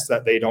tests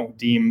that they don't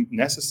deem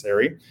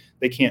necessary,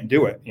 they can't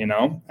do it,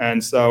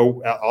 And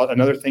so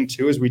another thing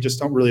too is we just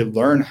don't really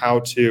learn how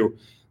to,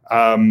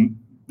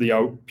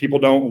 people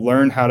don't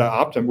learn how to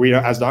optimize. We,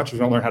 as doctors,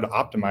 don't learn how to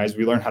optimize.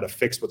 We learn how to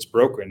fix what's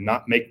broken,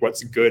 not make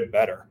what's good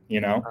better,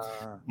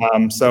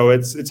 So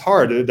it's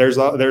hard.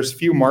 There's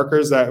few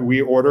markers that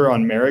we order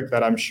on Merrick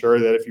that I'm sure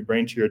that if you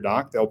bring to your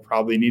doc, they'll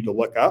probably need to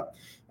look up.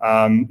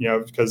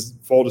 Because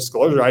full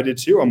disclosure, I did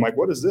too. I'm like,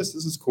 what is this?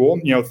 This is cool.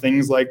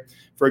 Things like,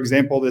 for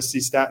example, the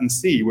cystatin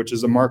C, which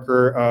is a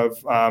marker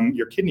of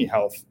your kidney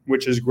health,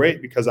 which is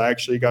great because I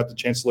actually got the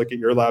chance to look at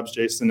your labs,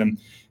 Jason. And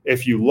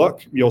if you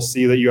look, you'll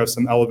see that you have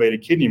some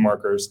elevated kidney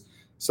markers.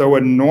 So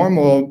a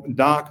normal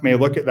doc may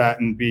look at that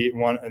and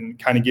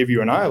kind of give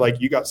you an eye, like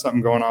you got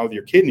something going on with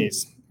your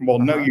kidneys. Well,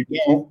 no, you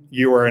don't.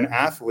 You are an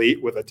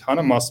athlete with a ton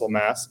of muscle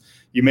mass.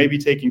 You may be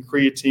taking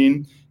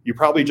creatine. You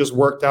probably just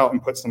worked out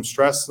and put some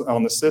stress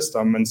on the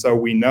system. And so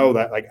we know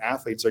that like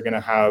athletes are going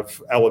to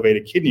have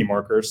elevated kidney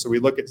markers. So we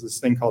look at this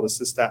thing called the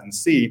cystatin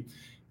C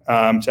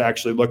to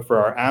actually look for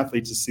our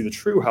athletes to see the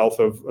true health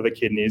of the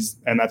kidneys.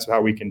 And that's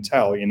how we can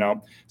tell,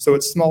 So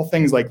it's small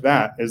things like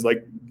that is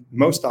like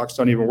most docs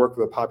don't even work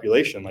with a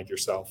population like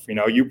yourself.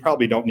 You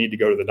probably don't need to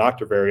go to the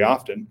doctor very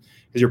often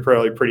because you're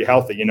probably pretty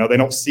healthy. They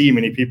don't see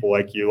many people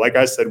like you. Like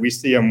I said, we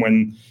see them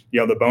when,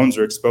 the bones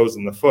are exposed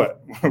in the foot.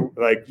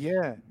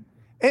 Yeah.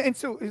 And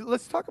so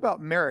let's talk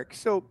about Merrick.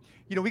 So,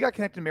 we got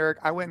connected to Merrick.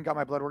 I went and got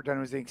my blood work done.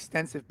 It was an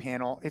extensive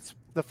panel. It's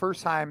the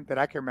first time that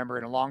I can remember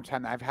in a long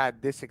time that I've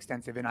had this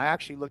extensive. And I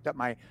actually looked up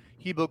my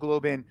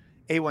hemoglobin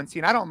A1C.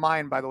 And I don't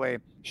mind, by the way,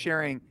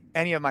 sharing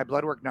any of my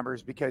blood work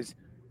numbers because,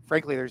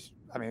 frankly, there's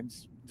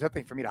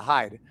nothing for me to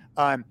hide.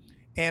 And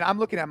I'm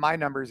looking at my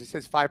numbers. It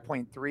says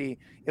 5.3.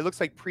 It looks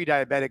like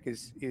pre-diabetic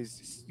is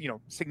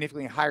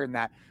significantly higher than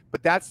that.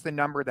 But that's the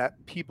number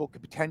that people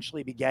could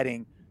potentially be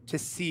getting to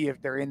see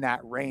if they're in that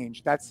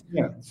range.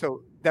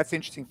 So that's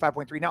interesting.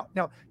 5.3.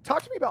 Now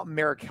talk to me about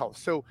Merrick Health.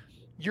 So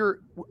you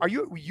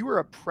were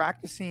a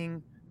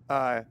practicing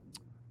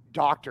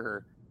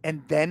doctor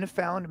and then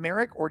found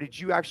Merrick, or did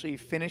you actually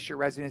finish your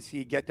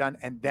residency, get done,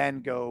 and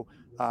then go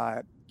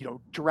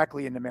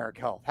directly into Merrick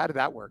Health? How did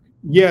that work?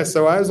 Yeah,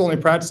 so I was only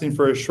practicing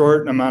for a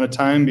short amount of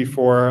time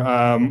before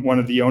one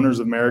of the owners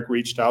of Merrick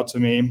reached out to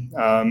me.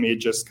 He had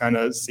just kind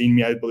of seen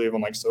me, I believe,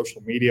 on like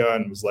social media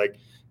and was like,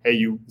 hey,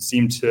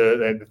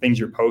 the things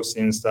you're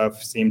posting and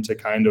stuff seem to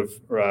kind of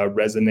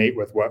resonate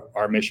with what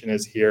our mission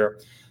is here.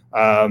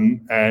 To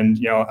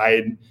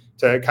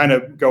kind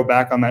of go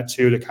back on that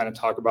too, to kind of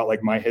talk about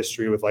like my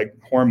history with like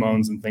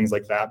hormones and things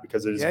like that,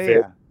 because it is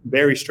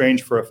very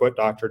strange for a foot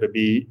doctor to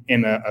be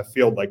in a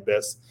field like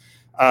this.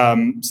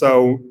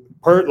 The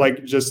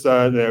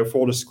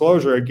full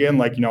disclosure again,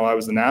 I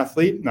was an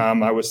athlete.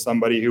 I was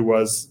somebody who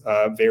was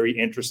very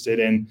interested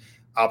in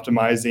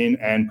optimizing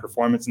and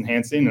performance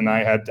enhancing. And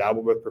I had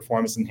dabbled with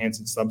performance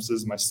enhancing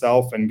substances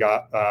myself and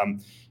got,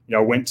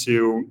 went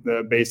to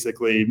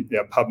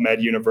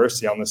PubMed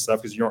University on this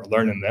stuff because you weren't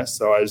learning this.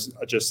 So I was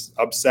just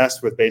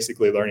obsessed with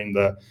basically learning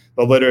the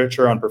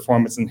literature on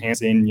performance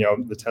enhancing,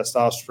 the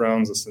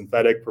testosterones, the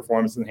synthetic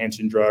performance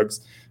enhancing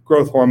drugs,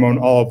 growth hormone,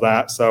 all of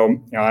that.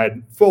 So, I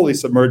had fully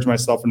submerged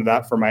myself into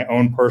that for my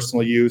own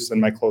personal use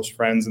and my close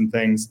friends and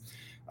things.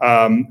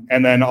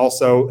 And then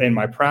also in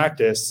my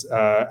practice,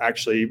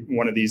 actually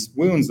one of these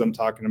wounds I'm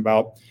talking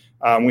about,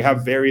 we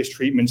have various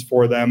treatments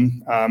for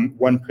them.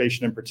 One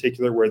patient in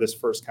particular where this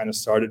first kind of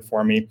started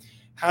for me,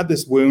 had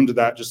this wound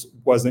that just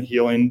wasn't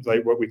healing,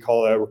 like what we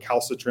call a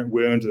recalcitrant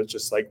wound. That's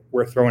just like,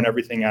 we're throwing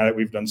everything at it.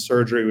 We've done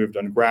surgery, we've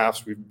done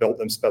grafts, we've built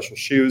them special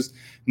shoes.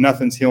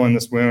 Nothing's healing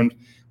this wound.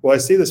 Well, I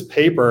see this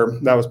paper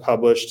that was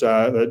published.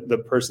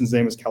 The person's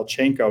name was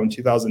Kalchenko in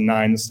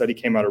 2009. The study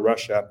came out of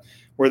Russia,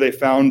 where they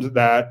found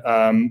that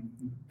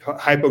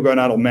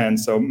hypogonadal men,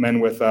 so men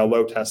with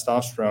low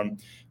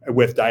testosterone,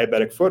 with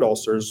diabetic foot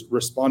ulcers,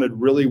 responded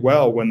really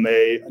well when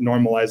they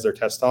normalized their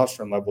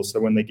testosterone levels. So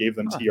when they gave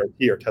them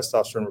TRT, or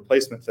testosterone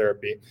replacement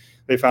therapy,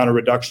 they found a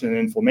reduction in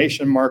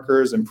inflammation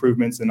markers,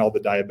 improvements in all the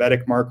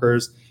diabetic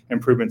markers,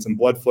 improvements in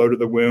blood flow to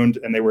the wound,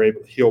 and they were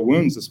able to heal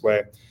wounds this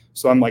way.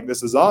 So I'm like,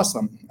 this is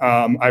awesome.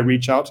 I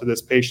reach out to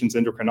this patient's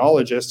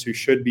endocrinologist, who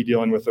should be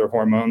dealing with their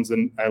hormones,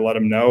 and I let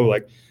him know,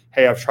 like,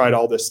 hey, I've tried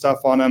all this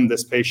stuff on him.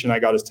 This patient, I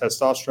got his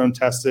testosterone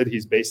tested.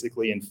 He's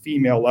basically in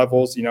female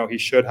levels. He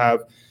should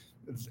have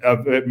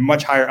a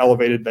much higher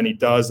elevated than he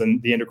does.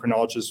 And the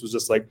endocrinologist was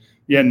just like,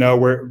 yeah,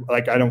 no, I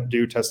don't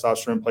do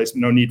testosterone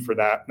replacement. No need for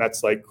that.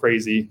 That's like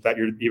crazy that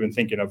you're even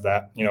thinking of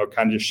that.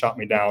 Kind of just shot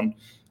me down.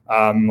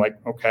 Like,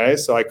 okay.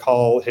 So I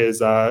call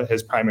his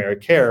primary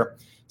care.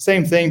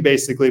 Same thing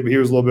basically, but he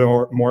was a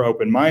little bit more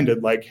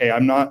open-minded. Like, hey,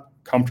 I'm not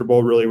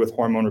comfortable really with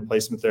hormone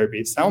replacement therapy.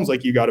 It sounds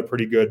like you got a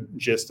pretty good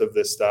gist of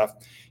this stuff.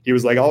 He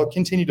was like, I'll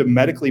continue to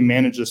medically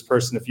manage this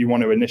person if you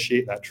want to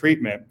initiate that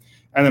treatment.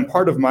 And then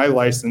part of my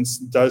license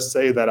does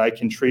say that I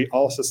can treat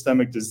all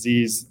systemic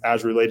disease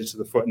as related to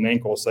the foot and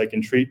ankle. So I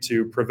can treat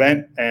to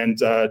prevent and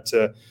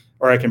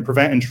I can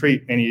prevent and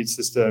treat any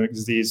systemic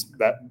disease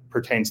that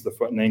pertains to the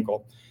foot and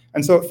ankle.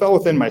 And so it fell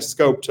within my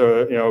scope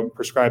to,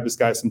 prescribe this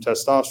guy some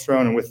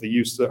testosterone, and with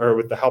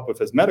the help of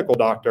his medical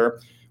doctor,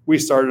 we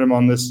started him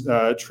on this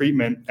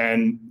treatment.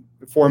 And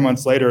 4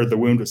 months later, the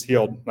wound was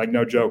healed. Like,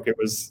 no joke, it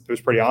was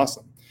pretty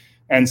awesome.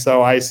 And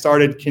so I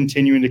started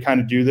continuing to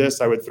kind of do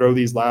this. I would throw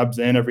these labs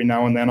in every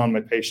now and then on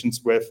my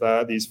patients with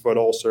these foot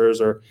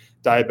ulcers or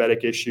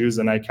diabetic issues.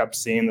 And I kept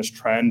seeing this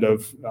trend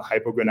of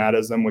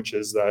hypogonadism, which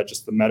is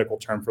just the medical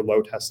term for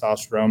low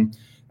testosterone.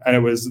 And it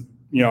was,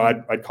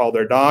 I'd call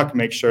their doc,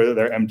 make sure that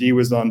their MD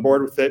was on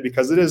board with it,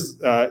 because it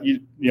is,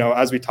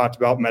 as we talked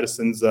about,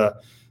 medicine's a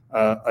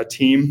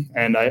team.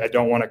 And I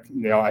don't want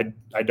to,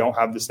 I don't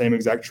have the same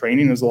exact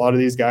training as a lot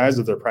of these guys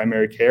with their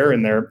primary care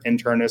and their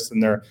internists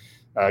and their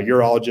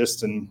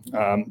urologists and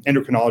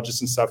endocrinologists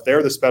and stuff.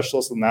 They're the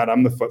specialists in that.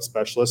 I'm the foot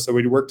specialist. So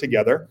we'd work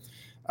together.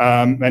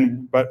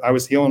 But I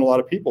was healing a lot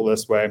of people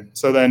this way.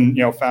 So then,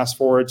 fast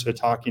forward to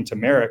talking to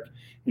Merrick,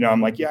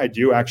 I'm like, yeah, I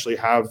do actually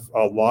have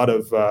a lot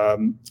of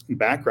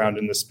background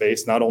in this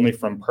space, not only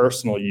from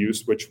personal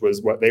use, which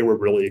was what they were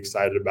really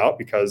excited about,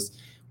 because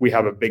we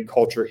have a big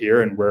culture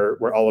here and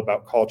we're all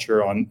about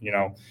culture on,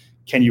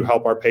 can you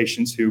help our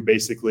patients who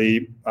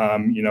basically,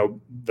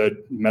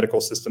 the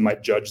medical system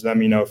might judge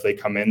them, if they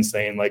come in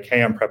saying like,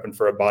 hey, I'm prepping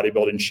for a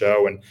bodybuilding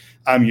show and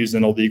I'm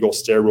using illegal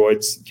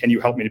steroids. Can you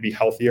help me to be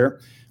healthier?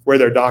 Where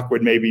their doc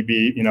would maybe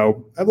be,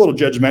 a little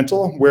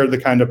judgmental. We're the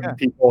kind of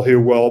people who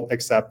will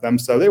accept them.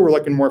 So they were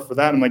looking more for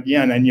that. I'm like,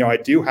 yeah. And I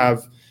do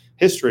have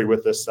history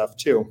with this stuff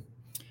too.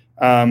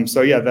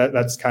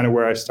 That's kind of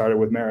where I started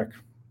with Merrick.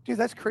 Dude,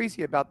 that's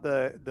crazy about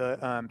the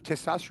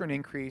testosterone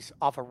increase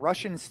off a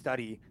Russian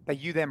study that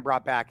you then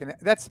brought back. And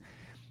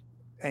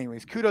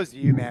anyways, kudos to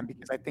you, man,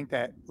 because I think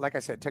that, like I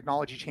said,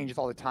 technology changes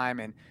all the time.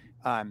 And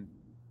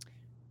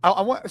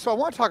I want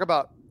to talk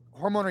about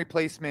hormone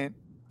replacement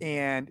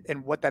and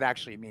what that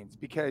actually means,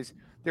 because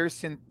there's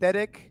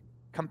synthetic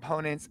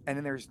components and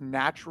then there's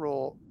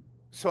natural.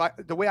 So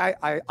the way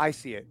I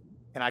see it,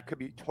 and I could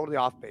be totally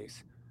off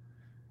base,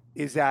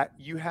 is that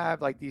you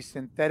have like these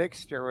synthetic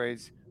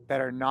steroids that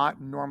are not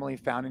normally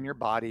found in your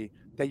body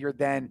that you're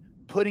then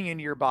putting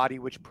into your body,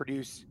 which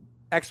produce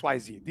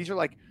XYZ. These are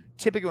like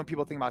typically when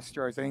people think about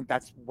steroids, I think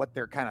that's what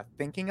they're kind of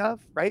thinking of,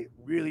 right?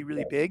 Really,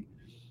 really big.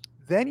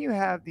 Then you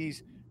have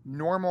these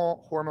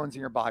normal hormones in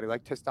your body,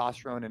 like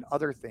testosterone and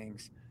other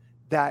things,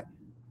 that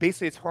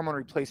basically it's hormone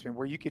replacement,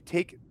 where you could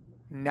take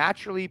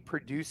naturally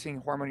producing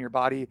hormone in your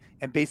body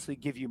and basically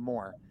give you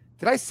more.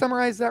 Did I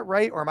summarize that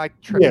right? Or am I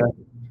tripping?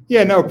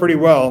 Yeah, no, pretty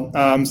well.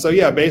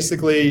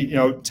 Basically,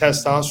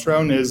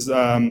 testosterone is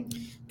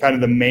kind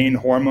of the main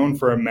hormone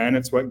for a man.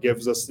 It's what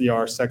gives us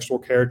our sexual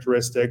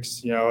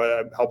characteristics.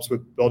 It helps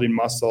with building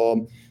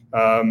muscle,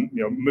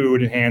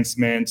 mood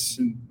enhancement,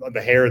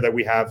 the hair that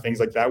we have, things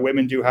like that.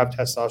 Women do have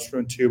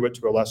testosterone too, but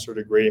to a lesser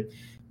degree.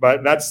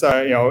 But that's,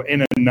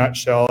 in a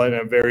nutshell, in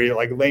a very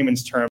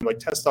layman's term,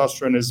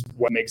 testosterone is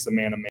what makes a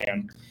man a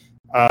man.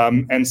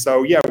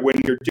 When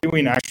you're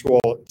doing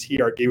actual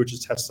TRT, which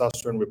is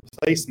testosterone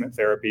replacement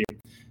therapy,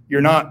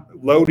 you're not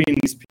loading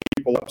these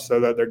people up so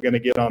that they're going to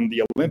get on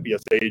the Olympia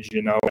stage,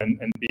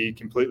 and be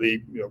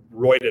completely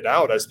roided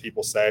out, as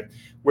people say.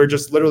 We're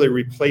just literally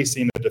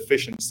replacing a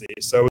deficiency.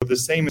 So the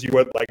same as you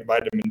would like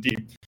vitamin D.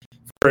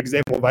 For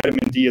example,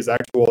 vitamin D is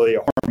actually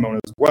a hormone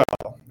as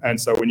well. And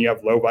so when you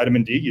have low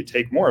vitamin D, you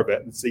take more of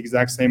it. It's the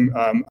exact same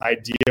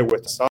idea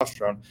with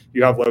testosterone.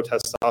 You have low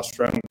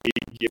testosterone, we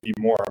give you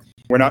more.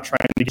 We're not trying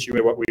to get you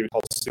into what we would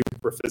call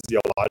super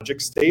physiologic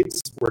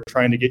states. We're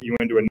trying to get you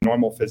into a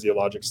normal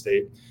physiologic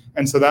state.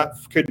 And so that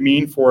could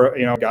mean for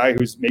a guy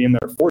who's maybe in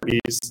their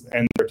 40s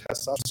and their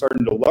testosterone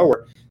starting to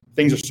lower,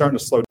 things are starting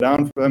to slow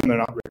down for them. They're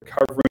not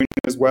recovering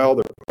as well.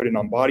 They're putting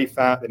on body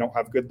fat. They don't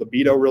have good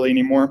libido really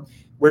anymore.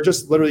 We're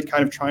just literally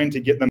kind of trying to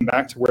get them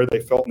back to where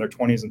they felt in their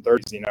 20s and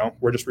 30s.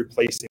 We're just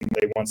replacing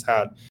what they once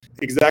had.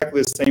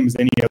 Exactly the same as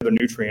any other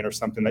nutrient or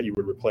something that you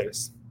would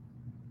replace.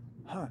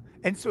 Huh.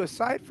 And so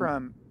aside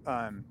from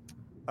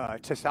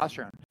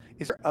testosterone,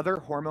 is there other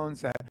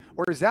hormones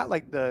or is that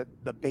like the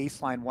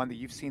baseline one that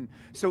you've seen?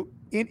 So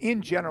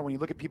in general, when you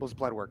look at people's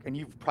blood work, and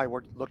you've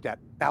probably looked at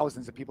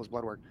thousands of people's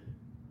blood work,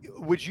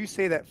 would you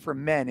say that for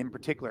men in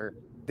particular,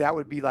 that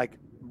would be like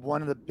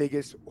one of the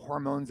biggest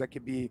hormones that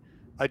could be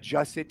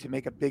adjusted to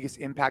make a biggest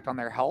impact on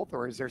their health,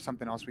 or is there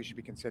something else we should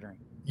be considering?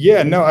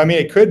 Yeah, no, I mean,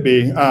 it could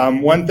be.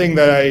 One thing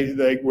that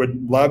I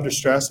would love to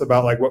stress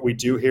about like what we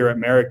do here at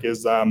Merrick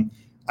is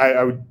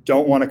I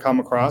don't want to come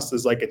across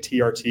as like a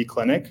TRT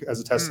clinic, as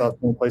a testosterone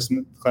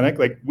replacement clinic.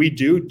 Like we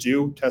do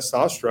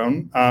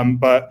testosterone,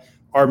 but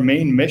our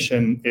main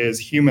mission is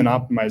human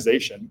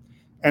optimization.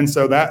 And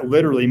so that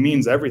literally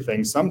means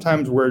everything.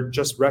 Sometimes we're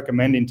just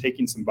recommending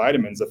taking some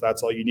vitamins if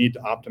that's all you need to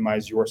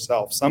optimize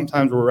yourself.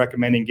 Sometimes we're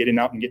recommending getting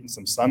out and getting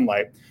some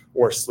sunlight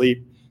or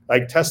sleep.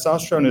 Like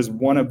testosterone is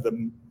one of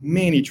the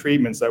many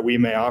treatments that we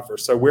may offer.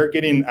 So we're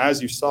getting,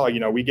 as you saw,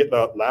 we get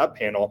the lab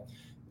panel.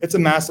 It's a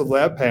massive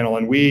lab panel,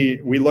 and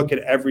we look at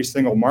every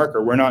single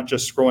marker. We're not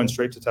just scrolling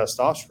straight to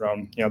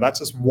testosterone. That's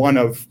just one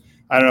of,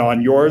 I don't know,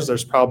 on yours,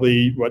 there's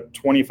probably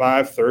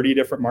 25, 30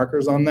 different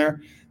markers on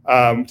there.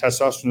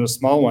 Testosterone is a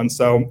small one.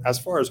 So as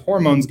far as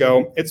hormones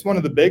go, it's one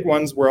of the big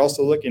ones. We're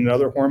also looking at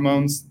other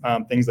hormones,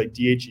 things like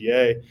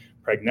DHEA,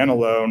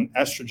 pregnenolone,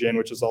 estrogen,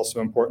 which is also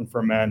important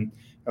for men.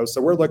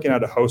 So we're looking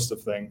at a host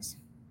of things.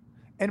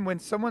 And when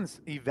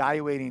someone's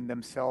evaluating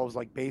themselves,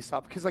 like based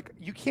off, because like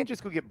you can't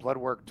just go get blood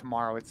work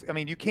tomorrow.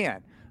 You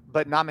can,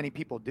 but not many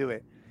people do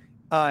it.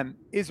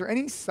 Is there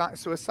any,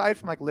 so aside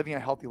from like living a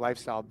healthy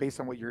lifestyle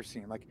based on what you're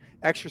seeing, like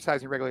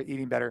exercising regularly,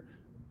 eating better,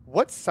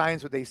 what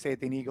signs would they say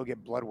that they need to go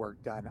get blood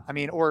work done?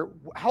 Or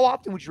how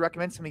often would you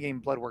recommend somebody getting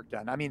blood work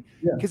done?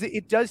 Because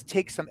it does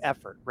take some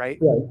effort, right?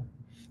 Right.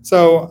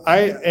 So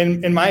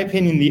in my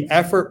opinion, the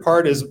effort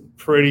part is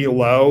pretty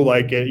low.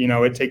 Like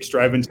it takes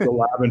driving to the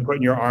lab and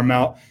putting your arm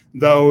out.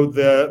 Though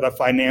the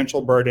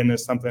financial burden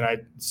is something I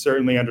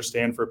certainly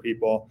understand for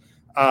people.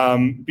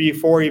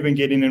 Before even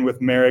getting in with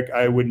Merrick,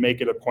 I would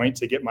make it a point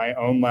to get my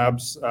own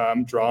labs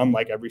drawn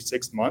like every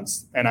 6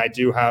 months. And I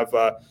do have,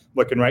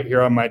 looking right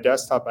here on my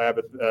desktop, I have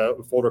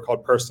a folder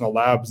called Personal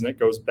Labs, and it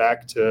goes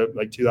back to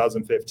like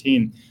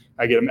 2015.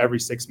 I get them every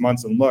 6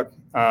 months and look.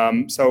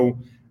 So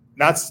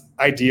that's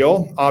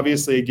ideal.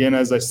 Obviously, again,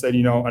 as I said,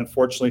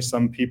 unfortunately,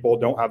 some people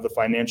don't have the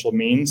financial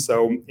means.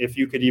 So if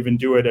you could even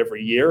do it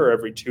every year or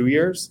every 2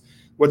 years,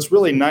 what's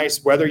really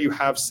nice, whether you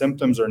have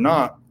symptoms or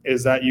not,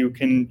 is that you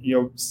can,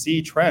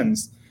 see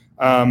trends.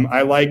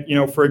 I like,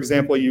 for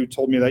example, you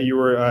told me that you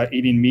were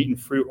eating meat and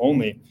fruit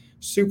only.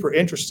 Super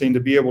interesting to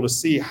be able to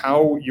see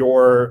how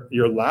your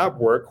lab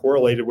work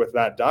correlated with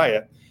that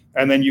diet.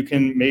 And then you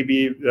can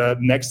maybe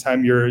next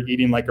time you're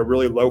eating like a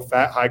really low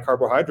fat, high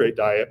carbohydrate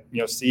diet,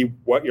 see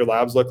what your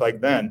labs look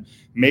like then.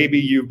 Maybe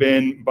you've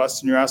been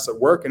busting your ass at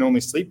work and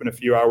only sleeping a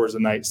few hours a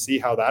night. See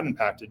how that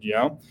impacted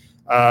you.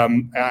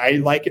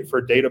 I like it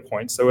for data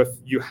points. So if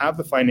you have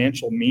the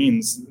financial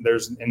means,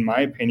 there's, in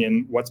my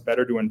opinion, what's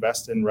better to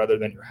invest in rather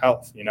than your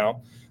health,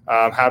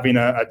 having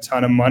a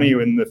ton of money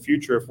in the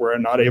future, if we're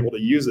not able to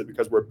use it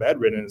because we're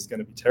bedridden, is going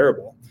to be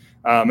terrible.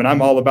 And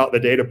I'm all about the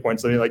data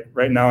points. Like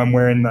right now I'm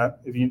wearing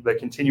the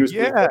continuous.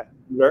 Yeah.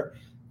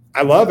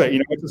 I love it.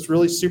 It's just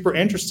really super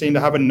interesting to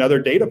have another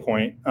data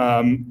point.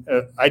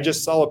 I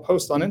just saw a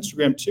post on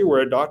Instagram too,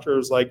 where a doctor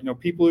was like,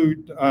 people who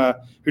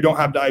don't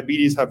have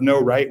diabetes have no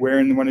right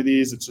wearing one of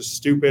these. It's just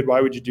stupid.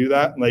 Why would you do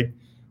that? Like,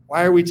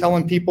 why are we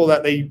telling people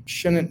that they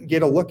shouldn't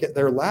get a look at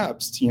their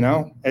labs?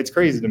 It's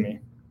crazy to me.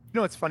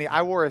 It's funny.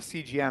 I wore a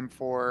CGM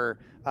for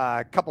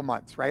a couple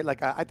months, right?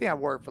 Like I think I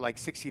wore it for like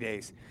 60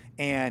 days,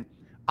 and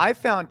I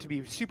found to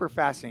be super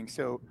fascinating.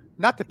 So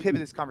not to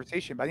pivot this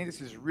conversation, but I think this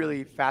is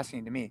really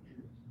fascinating to me.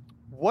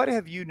 What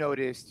have you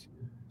noticed?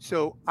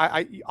 So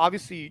I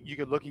obviously you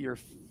could look at your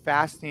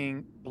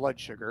fasting blood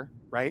sugar,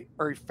 right?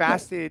 Or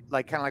fasted,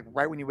 like kind of like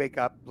right when you wake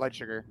up, blood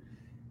sugar.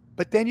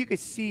 But then you could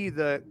see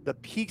the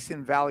peaks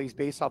and valleys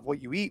based off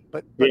what you eat.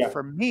 But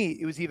for me,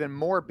 it was even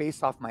more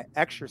based off my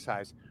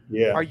exercise.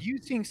 Yeah. Are you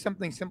seeing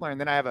something similar?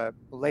 And then I have a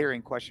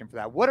layering question for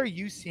that. What are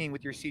you seeing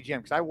with your CGM?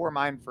 Because I wore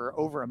mine for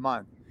over a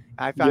month,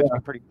 and I found it to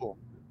be pretty cool.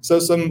 So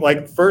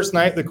first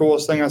night, the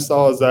coolest thing I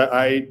saw is that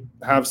I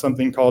have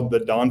something called the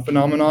dawn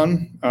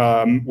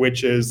phenomenon,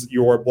 which is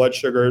your blood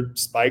sugar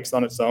spikes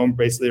on its own,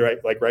 basically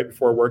right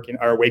before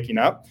waking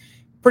up.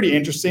 pretty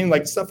interesting,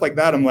 like stuff like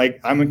that. I'm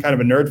kind of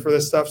a nerd for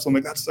this stuff. So I'm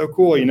like, that's so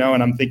cool, and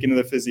I'm thinking of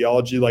the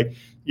physiology, like,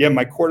 yeah,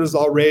 my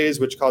cortisol raised,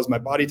 which caused my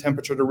body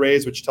temperature to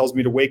raise, which tells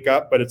me to wake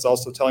up, but it's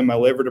also telling my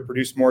liver to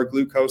produce more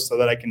glucose so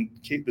that I can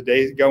keep the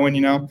day going,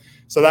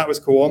 So that was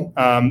cool.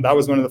 That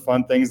was one of the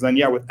fun things. Then,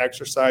 yeah, with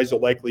exercise,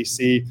 you'll likely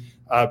see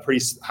a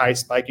pretty high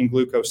spike in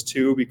glucose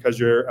too, because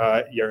your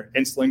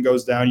insulin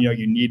goes down.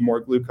 You need more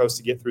glucose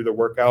to get through the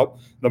workout.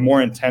 The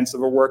more intense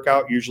of a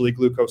workout, usually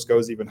glucose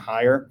goes even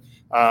higher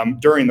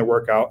during the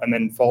workout and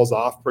then falls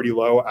off pretty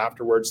low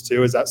afterwards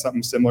too. Is that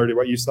something similar to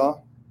what you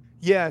saw?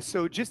 Yeah,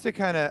 so just to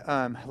kind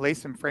of lay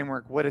some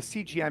framework, what a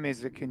CGM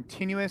is a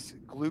continuous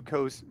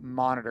glucose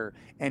monitor.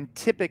 And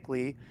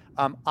typically,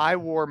 I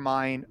wore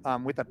mine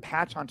with a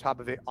patch on top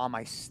of it on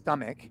my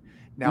stomach.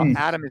 Now,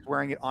 Adam is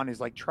wearing it on his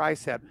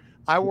tricep.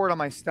 I wore it on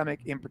my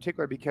stomach in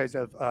particular because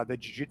of the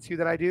jiu-jitsu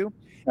that I do.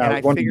 And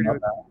I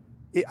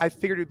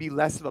figured it would be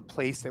less of a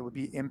place that would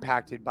be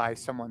impacted by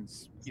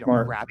someone's,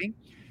 grabbing.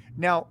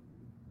 Now,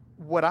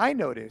 what I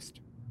noticed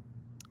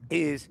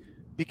is,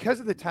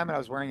 because of the time that I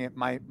was wearing it,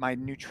 my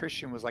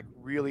nutrition was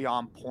really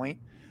on point.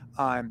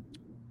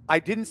 I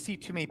didn't see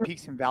too many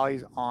peaks and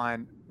valleys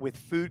with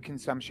food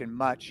consumption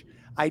much.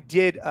 I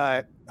did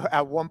at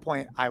one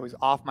point I was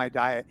off my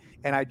diet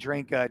and I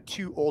drank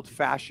 2 old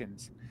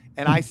fashions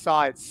and I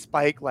saw it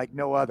spike like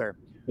no other.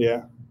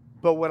 Yeah.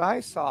 But what I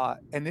saw,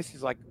 and this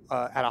is at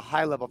a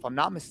high level, if I'm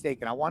not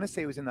mistaken, I want to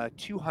say it was in the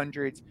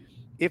 200s,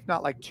 if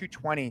not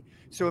 220.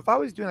 So if I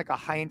was doing a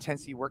high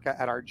intensity workout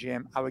at our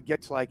gym, I would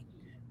get to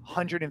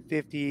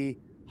 150,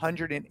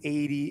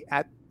 180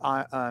 at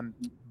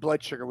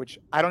blood sugar, which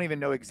I don't even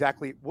know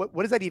exactly what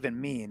does that even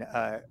mean.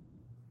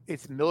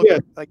 It's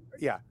milligrams.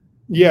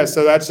 Yeah.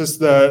 So that's just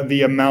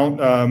the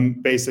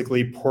amount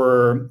basically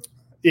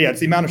it's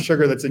the amount of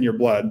sugar that's in your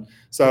blood.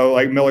 So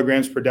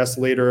milligrams per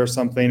deciliter or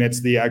something.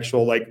 It's the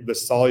actual the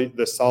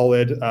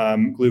solid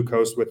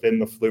glucose within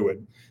the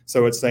fluid.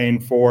 So it's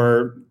saying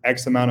for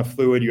X amount of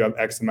fluid, you have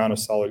X amount of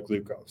solid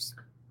glucose.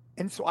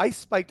 And so I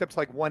spiked up to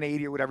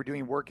 180 or whatever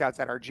doing workouts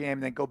at our gym,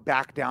 and then go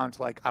back down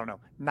to I don't know,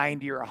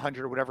 90 or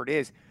 100 or whatever it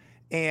is.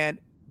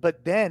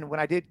 But then when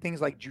I did things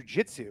like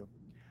jujitsu,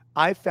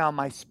 I found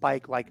my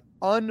spike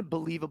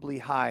unbelievably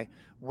high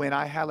when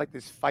I had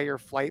this fight or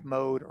flight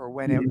mode, or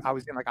when I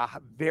was in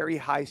a very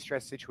high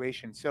stress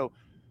situation. So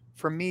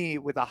for me,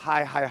 with a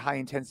high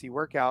intensity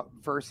workout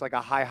versus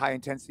a high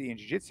intensity in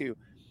jujitsu,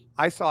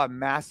 I saw a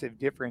massive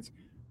difference.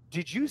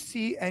 Did you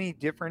see any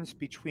difference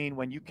between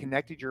when you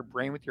connected your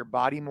brain with your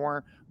body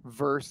more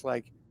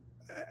versus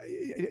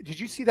did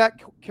you see that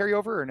carry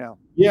over or no?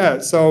 Yeah.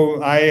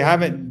 So I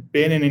haven't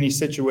been in any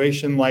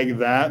situation like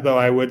that, though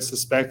I would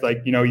suspect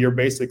you're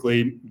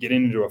basically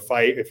getting into a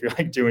fight if you're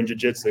doing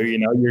jiu-jitsu,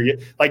 you're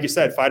like you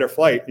said, fight or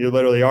flight, you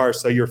literally are.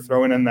 So you're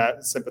throwing in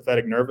that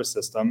sympathetic nervous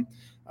system.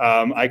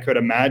 I could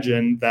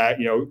imagine that,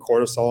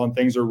 cortisol and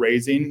things are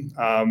raising.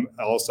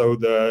 Also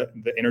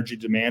the energy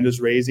demand is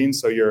raising.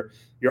 So you're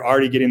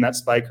already getting that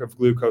spike of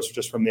glucose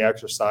just from the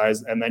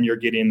exercise. And then you're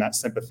getting that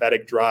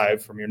sympathetic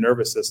drive from your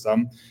nervous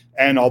system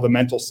and all the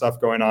mental stuff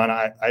going on.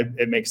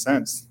 It makes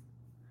sense.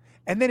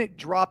 And then it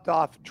dropped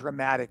off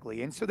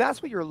dramatically. And so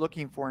that's what you're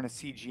looking for in a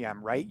CGM,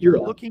 right? You're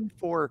looking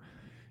for,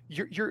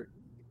 you're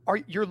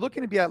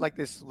looking to be at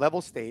this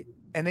level state.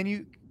 And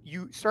then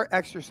you start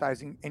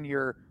exercising, and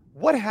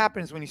what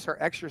happens when you start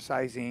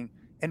exercising,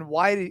 and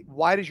why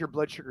does your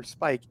blood sugar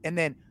spike? And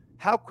then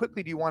how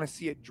quickly do you want to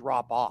see it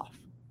drop off?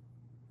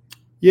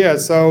 Yeah,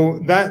 so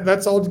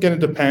that's all going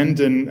to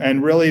depend.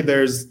 And really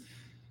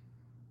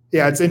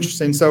it's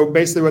interesting. So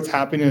basically what's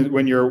happening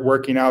when you're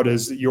working out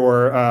is the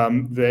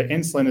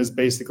insulin is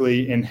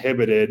basically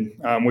inhibited,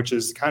 which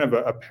is kind of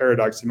a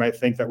paradox. You might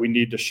think that we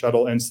need to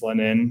shuttle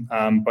insulin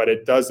in, but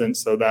it doesn't,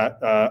 so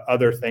that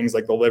other things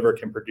like the liver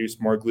can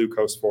produce more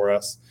glucose for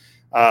us.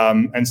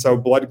 And so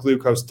blood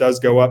glucose does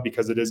go up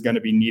because it is going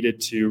to be needed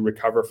to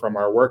recover from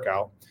our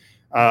workout.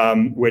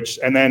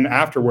 And then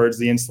afterwards,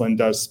 the insulin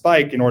does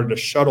spike in order to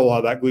shuttle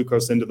all that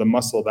glucose into the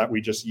muscle that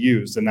we just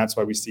used. And that's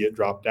why we see it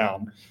drop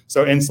down.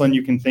 So insulin,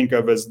 you can think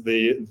of as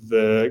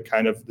the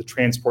kind of the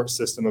transport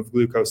system of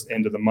glucose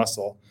into the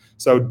muscle.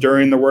 So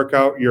during the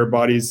workout, your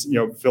body's,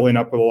 filling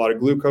up with a lot of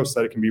glucose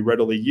so that it can be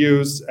readily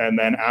used. And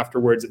then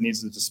afterwards, it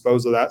needs to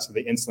dispose of that. So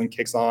the insulin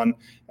kicks on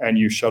and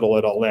you shuttle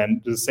it all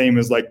in. The same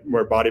as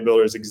where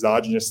bodybuilders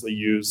exogenously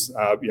use,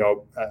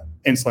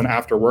 insulin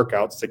after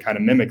workouts to kind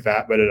of mimic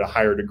that, but at a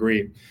higher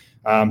degree.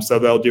 So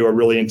they'll do a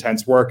really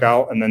intense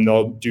workout and then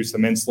they'll do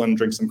some insulin,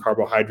 drink some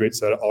carbohydrates,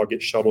 so that it all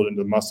gets shuttled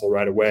into the muscle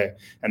right away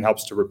and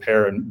helps to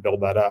repair and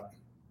build that up.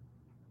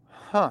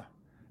 Huh.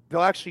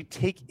 They'll actually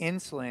take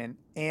insulin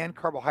and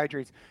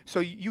carbohydrates.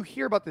 So you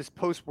hear about this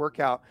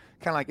post-workout,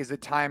 kind of is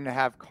it time to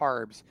have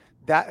carbs?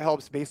 That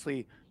helps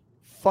basically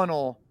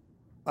funnel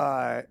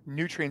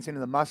nutrients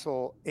into the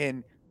muscle.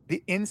 And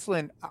the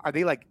insulin, are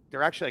they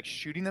they're actually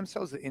shooting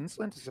themselves the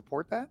insulin to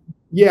support that?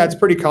 Yeah, it's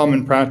pretty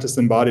common practice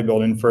in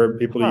bodybuilding for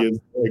people to use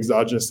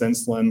exogenous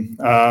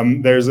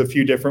insulin. There's a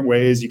few different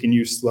ways. You can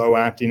use slow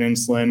acting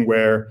insulin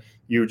where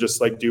you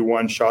just like do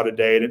one shot a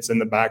day and it's in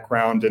the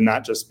background, and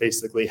that just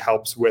basically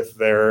helps with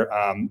their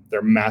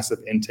massive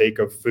intake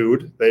of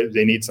food.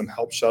 They need some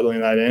help shuttling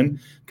that in,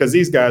 because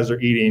these guys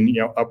are eating,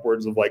 you know,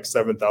 upwards of like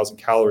 7,000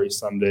 calories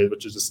some days,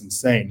 which is just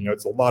insane. You know,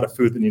 it's a lot of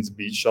food that needs to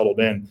be shuttled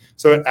in.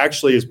 So it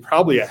actually is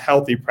probably a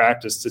healthy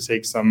practice to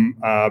take some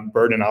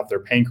burden off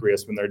their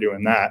pancreas when they're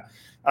doing that.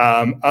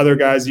 Other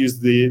guys use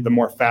the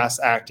more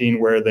fast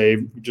acting, where they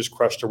just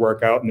crush a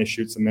workout and they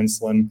shoot some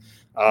insulin,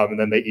 and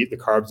then they eat the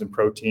carbs and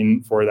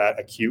protein for that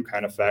acute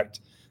kind of effect.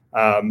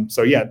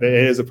 So yeah, it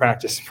is a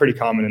practice pretty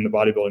common in the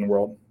bodybuilding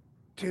world.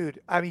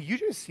 Dude, I mean, you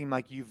just seem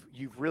like you've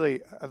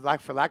really,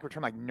 like, for lack of a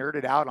term, like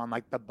nerded out on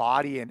like the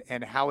body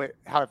and how it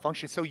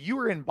functions. So you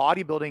were in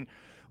bodybuilding.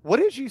 What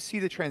did you see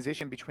the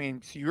transition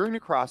between? So you're into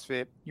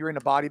CrossFit, you're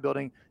into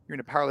bodybuilding, you're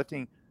into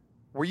powerlifting.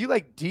 Were you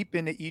like deep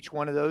into each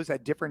one of those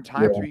at different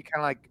times, or you kind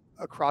of like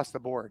across the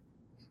board?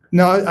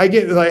 No, I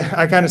get, like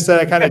I kind of said,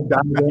 I kind of dive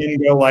in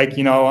and go like,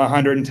 you know,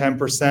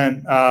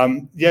 110%.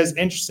 Yeah, it's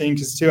interesting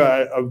because too,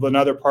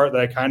 another part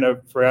that I kind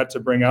of forgot to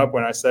bring up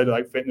when I said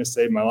like fitness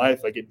saved my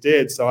life, like it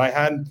did. So I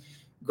had,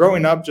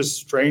 growing up, just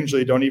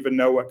strangely, don't even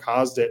know what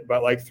caused it,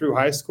 but like through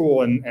high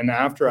school and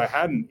after, I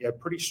had a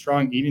pretty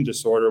strong eating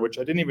disorder, which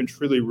I didn't even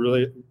truly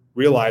really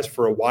realize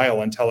for a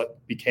while until it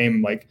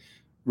became like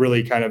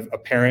really kind of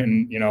apparent.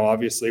 And, you know,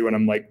 obviously when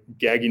I'm like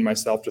gagging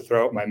myself to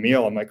throw out my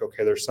meal, I'm like,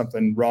 okay, there's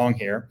something wrong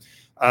here.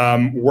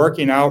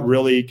 Working out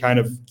really kind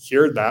of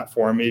cured that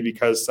for me,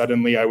 because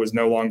suddenly I was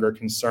no longer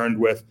concerned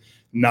with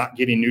not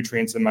getting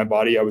nutrients in my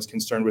body. I was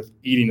concerned with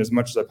eating as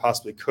much as I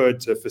possibly could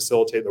to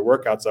facilitate the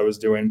workouts I was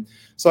doing.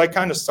 So I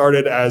kind of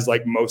started, as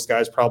like most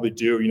guys probably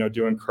do, you know,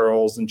 doing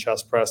curls and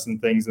chest press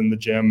and things in the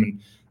gym.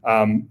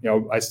 And, you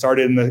know, I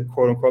started in the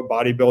quote unquote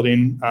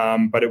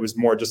bodybuilding, but it was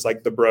more just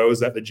like the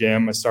bros at the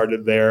gym. I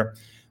started there.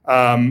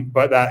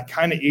 But that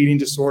kind of eating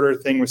disorder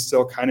thing was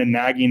still kind of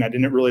nagging. I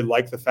didn't really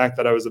like the fact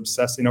that I was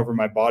obsessing over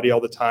my body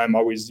all the time,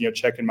 always, you know,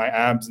 checking my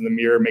abs in the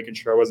mirror, making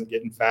sure I wasn't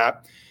getting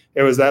fat.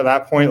 It was at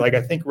that point, like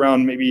I think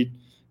around maybe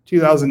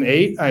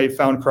 2008, I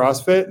found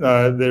CrossFit.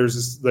 There's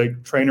this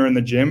like trainer in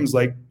the gym is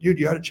like, dude,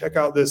 you got to check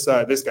out this.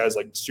 This guy's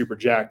like super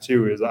jacked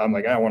too. I'm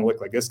like, I don't want to look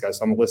like this guy,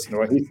 so I'm gonna listen to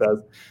what he says.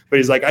 But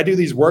he's like, I do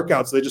these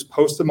workouts. They just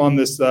post them on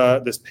this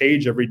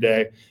page every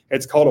day.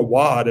 It's called a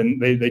WOD,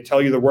 and they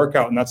tell you the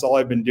workout, and that's all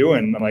I've been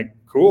doing. I'm like,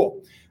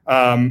 cool.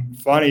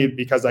 Funny,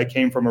 because I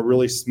came from a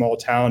really small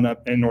town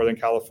up in Northern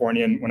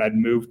California, and when I'd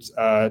moved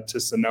to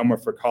Sonoma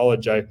for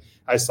college,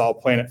 I saw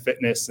Planet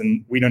Fitness,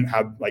 and we didn't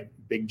have like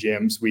big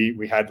gyms.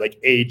 We had like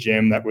a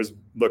gym that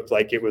looked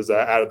like it was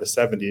out of the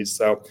 70s.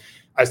 So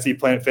I see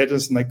Planet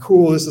Fitness and like,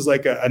 cool, this is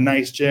like a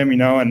nice gym, you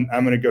know, and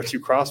I'm going to go do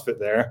CrossFit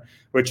there,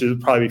 which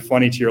is probably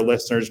funny to your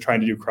listeners trying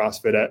to do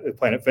CrossFit at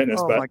Planet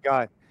Fitness. Oh but my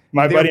God.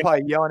 My They buddy were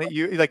probably yelling at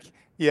you like,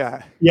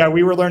 yeah. Yeah,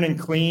 we were learning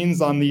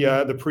cleans on the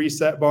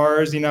preset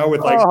bars, you know,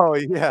 with like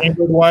yeah,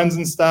 angled ones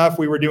and stuff.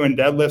 We were doing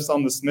deadlifts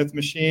on the Smith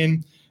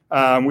machine.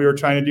 We were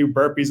trying to do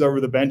burpees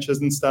over the benches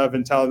and stuff,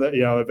 until that,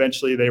 you know,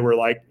 eventually they were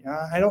like,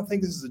 I don't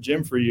think this is a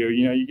gym for you.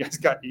 You know, you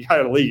got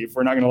to leave.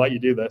 We're not going to let you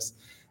do this.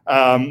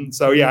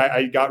 So yeah,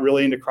 I got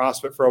really into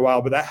CrossFit for a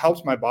while, but that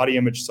helps my body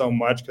image so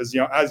much because,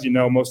 you know, as you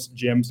know, most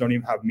gyms don't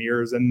even have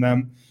mirrors in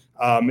them.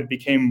 It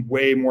became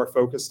way more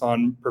focused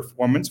on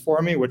performance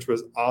for me, which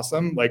was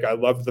awesome. Like I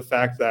loved the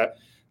fact that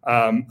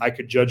I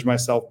could judge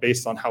myself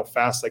based on how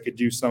fast I could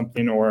do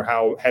something or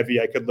how heavy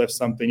I could lift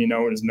something, you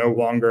know. It is no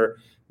longer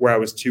where I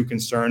was too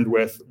concerned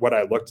with what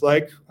I looked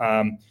like,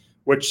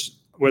 which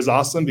was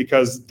awesome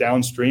because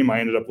downstream I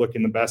ended up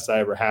looking the best I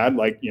ever had,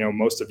 like, you know,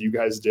 most of you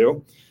guys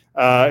do.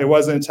 It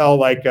wasn't until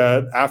like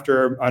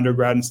after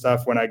undergrad and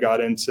stuff when I got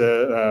into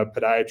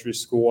podiatry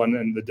school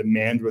and the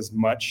demand was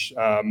much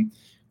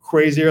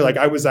crazier. Like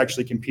I was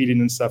actually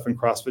competing and stuff in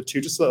CrossFit too,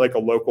 just at like a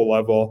local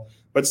level.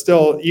 But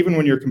still, even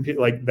when you're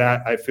competing like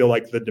that, I feel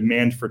like the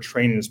demand for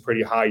training is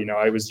pretty high. You know,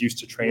 I was used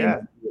to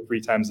training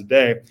 3 times a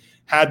day,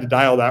 had to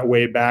dial that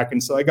way back.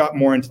 And so I got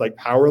more into like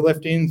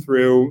powerlifting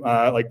through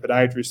like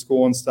podiatry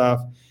school and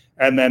stuff.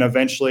 And then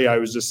eventually I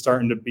was just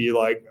starting to be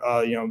like,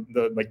 you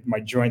know, like my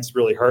joints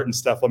really hurt and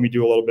stuff. Let me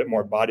do a little bit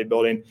more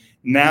bodybuilding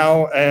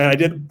now.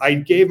 And I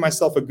gave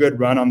myself a good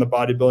run on the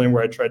bodybuilding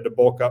where I tried to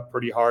bulk up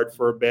pretty hard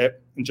for a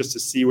bit and just to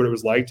see what it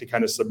was like to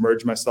kind of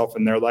submerge myself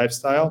in their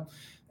lifestyle.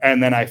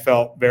 And then I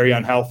felt very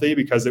unhealthy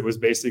because it was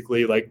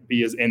basically like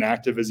be as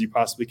inactive as you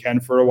possibly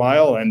can for a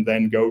while and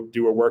then go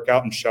do a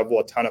workout and shovel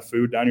a ton of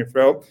food down your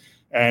throat.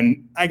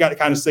 And I got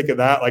kind of sick of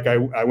that. Like I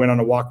went on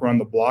a walk around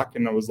the block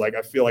and I was like,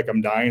 I feel like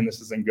I'm dying. This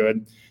isn't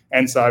good.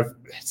 And so I've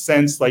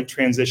since like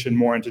transitioned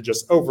more into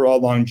just overall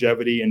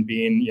longevity and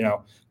being, you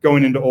know,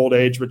 going into old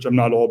age, which I'm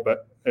not old,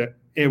 but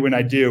when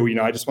I do, you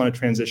know, I just want to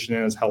transition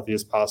in as healthy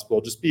as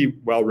possible, just be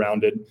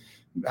well-rounded,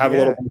 have a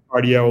little bit of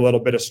cardio, a little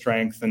bit of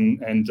strength,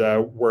 and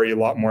worry a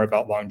lot more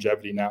about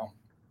longevity now.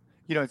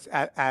 You know, it's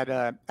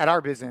at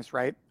our business,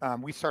 right?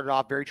 We started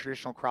off very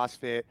traditional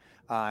CrossFit,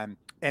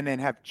 and then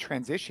have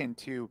transitioned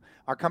to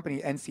our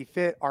company, NC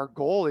Fit. Our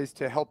goal is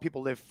to help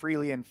people live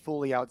freely and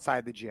fully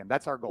outside the gym.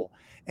 That's our goal.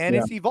 And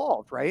it's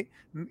evolved, right?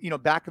 You know,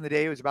 back in the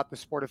day, it was about the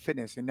sport of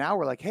fitness. And now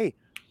we're like, hey,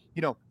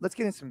 let's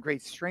get in some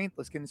great strength.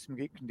 Let's get in some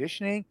great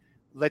conditioning.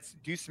 Let's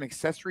do some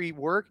accessory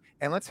work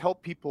and let's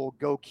help people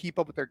go keep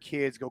up with their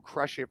kids, go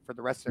crush it for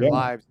the rest of their Yeah.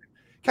 lives.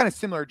 Kind of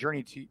similar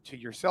journey to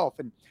yourself.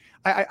 And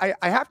I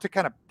have to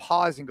kind of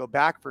pause and go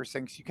back for a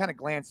second because you kind of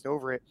glanced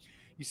over it.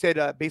 You said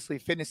basically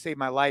fitness saved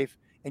my life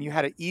and you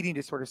had an eating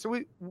disorder. So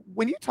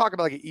when you talk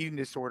about like an eating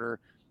disorder,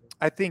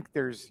 I think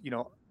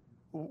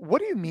what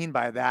do you mean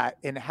by that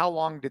and how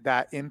long did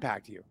that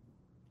impact you?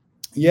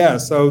 Yeah,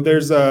 so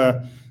there's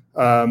a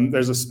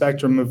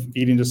spectrum of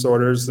eating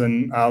disorders,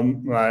 and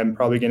I'm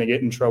probably going to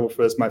get in trouble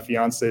for this. My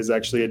fiance is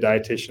actually a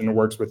dietitian and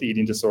works with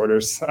eating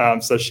disorders,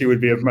 so she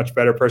would be a much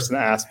better person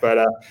to ask. But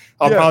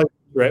I'll probably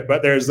do it.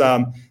 But there's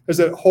a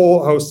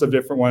whole host of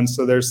different ones.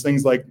 So there's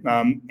things like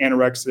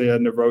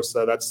anorexia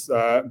nervosa. That's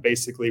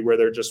basically where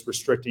they're just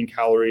restricting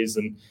calories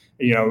and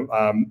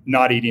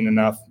not eating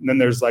enough. And then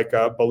there's like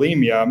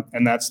bulimia,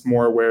 and that's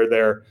more where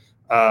they're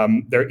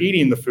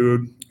eating the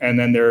food and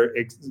then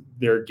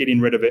they're getting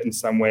rid of it in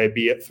some way,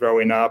 be it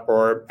throwing up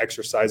or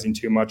exercising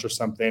too much or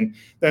something.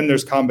 Then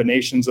there's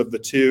combinations of the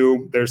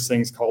two. There's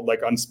things called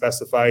like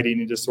unspecified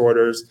eating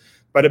disorders,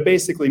 but it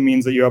basically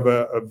means that you have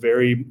a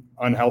very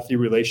unhealthy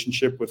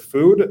relationship with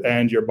food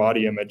and your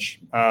body image.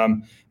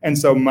 And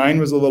so mine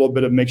was a little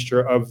bit of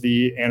mixture of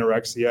the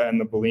anorexia and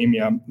the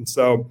bulimia. And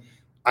so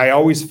I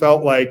always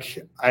felt like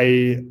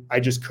I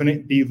just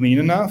couldn't be lean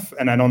enough.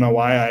 And I don't know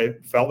why I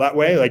felt that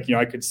way. Like,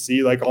 I could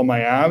see like all my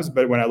abs,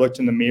 but when I looked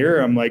in the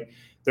mirror, I'm like,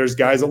 there's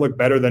guys that look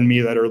better than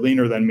me that are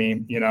leaner than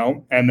me,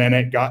 And then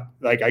it got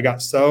like, I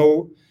got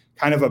so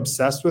kind of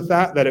obsessed with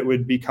that it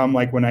would become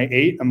like when I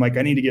ate, I'm like,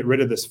 I need to get rid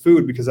of this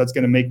food because that's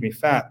going to make me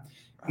fat.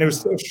 And it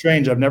was so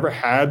strange. I've never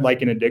had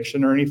like an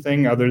addiction or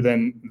anything other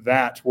than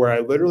that, where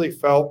I literally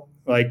felt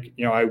like,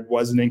 I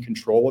wasn't in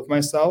control of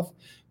myself.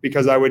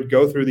 Because I would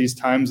go through these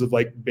times of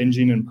like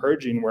binging and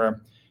purging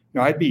where,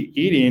 I'd be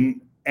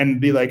eating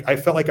and be like, I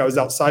felt like I was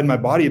outside my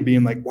body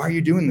being like, why are you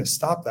doing this?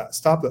 Stop that.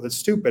 That's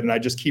stupid. And I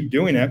just keep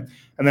doing it.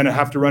 And then I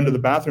have to run to the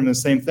bathroom and the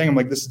same thing. I'm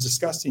like, this is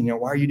disgusting.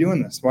 Why are you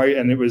doing this? Why?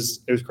 And it was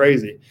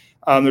crazy.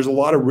 There's a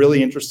lot of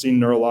really interesting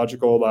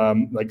neurological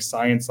like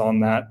science on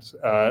that,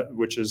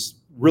 which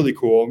is really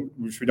cool,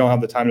 which we don't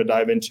have the time to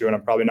dive into. And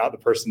I'm probably not the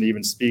person to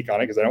even speak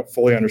on it because I don't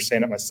fully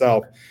understand it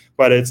myself,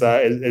 but it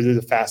is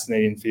a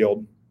fascinating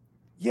field.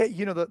 Yeah,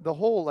 the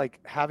whole like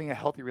having a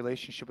healthy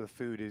relationship with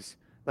food is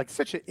like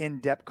such an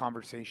in-depth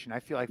conversation. I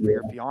feel like for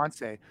your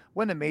fiance,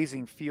 what an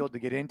amazing field to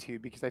get into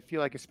because I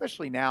feel like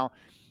especially now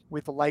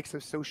with the likes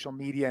of social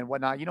media and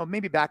whatnot,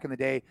 maybe back in the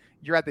day,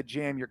 you're at the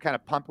gym, you're kind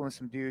of pumping with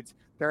some dudes,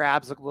 their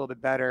abs look a little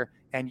bit better,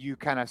 and you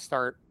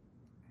start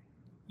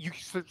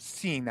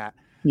seeing that.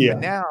 Yeah.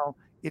 But now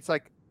it's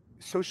like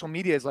social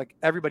media is like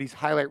everybody's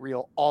highlight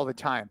reel all the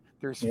time.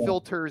 There's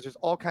filters, there's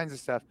all kinds of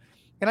stuff.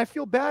 And I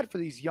feel bad for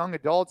these young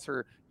adults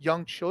or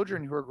young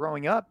children who are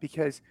growing up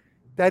because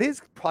that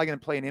is probably going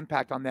to play an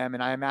impact on them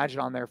and I imagine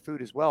on their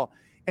food as well.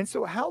 And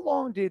so how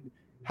long did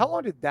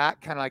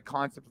that kind of like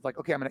concept of like,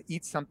 okay, I'm going to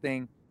eat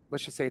something,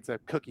 let's just say it's a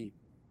cookie.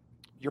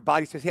 Your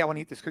body says, hey, I want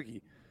to eat this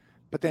cookie.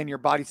 But then your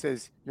mind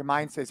says,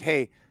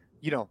 hey,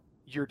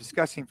 you're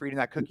disgusting for eating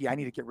that cookie. I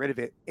need to get rid of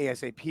it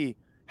ASAP.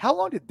 How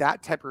long did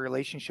that type of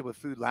relationship with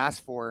food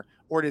last for?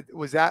 Or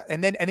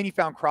and then you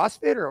found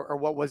CrossFit or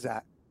what was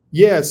that?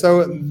 Yeah,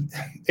 so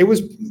it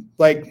was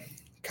like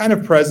kind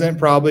of present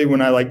probably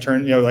when I like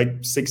turned, like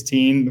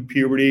 16,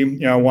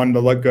 puberty, I wanted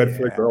to look good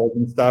for girls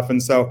and stuff.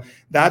 And so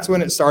that's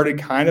when it started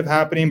kind of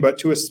happening, but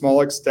to a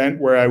small extent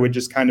where I would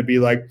just kind of be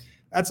like,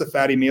 that's a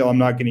fatty meal. I'm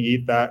not going to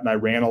eat that. And I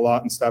ran a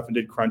lot and stuff and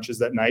did crunches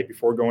that night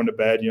before going to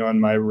bed, in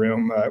my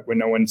room when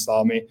no one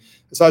saw me.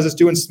 So I was just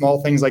doing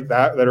small things like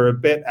that are a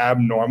bit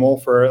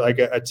abnormal for like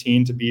a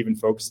teen to be even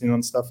focusing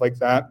on stuff like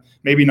that.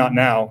 Maybe not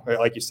now.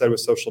 Like you said, with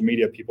social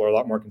media, people are a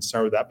lot more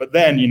concerned with that. But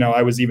then,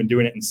 I was even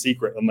doing it in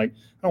secret. I'm like,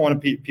 I don't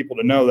want people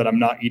to know that I'm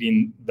not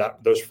eating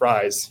those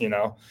fries,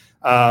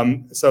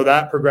 So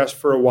that progressed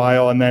for a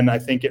while. And then I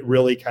think it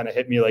really kind of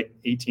hit me like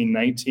 18,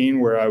 19,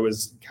 where I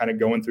was kind of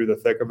going through the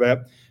thick of it.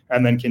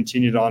 And then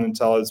continued on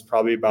until I was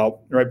probably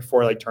about right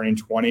before like turning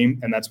 20.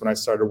 And that's when I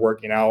started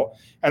working out.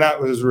 And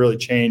that was really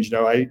changed.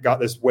 I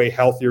got this way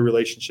healthier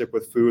relationship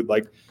with food.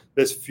 Like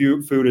this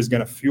food is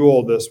going to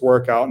fuel this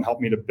workout and help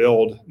me to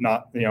build,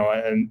 not,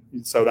 and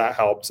so that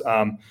helped.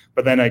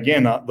 But then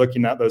again,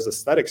 looking at those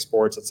aesthetic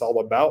sports, it's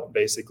all about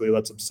basically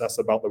let's obsess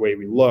about the way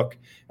we look.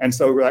 And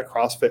so that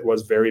CrossFit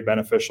was very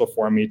beneficial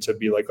for me to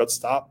be like, let's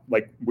stop.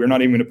 Like, we're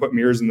not even going to put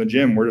mirrors in the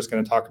gym. We're just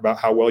going to talk about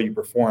how well you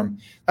perform.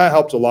 That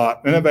helped a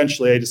lot. And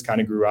eventually I just kind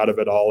of grew out of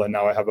it all. And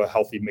now I have a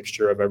healthy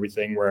mixture of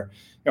everything where,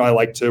 I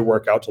like to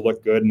work out to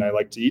look good and I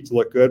like to eat to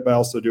look good, but I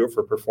also do it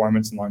for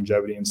performance and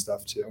longevity and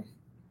stuff too.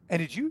 And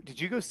did you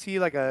go see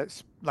did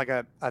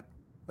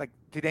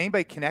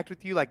anybody connect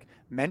with you like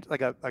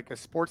a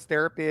sports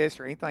therapist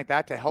or anything like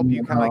that to help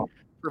you kind of like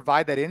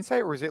provide that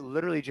insight, or was it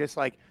literally just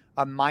like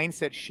a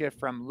mindset shift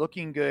from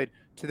looking good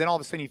to then all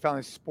of a sudden you found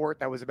this sport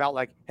that was about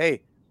like,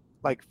 hey,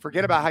 like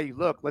forget about how you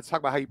look, let's talk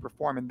about how you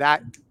perform, and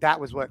that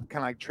was what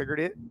kind of like triggered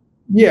it?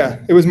 Yeah,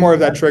 it was more of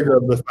that trigger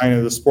of the finding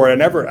of the sport.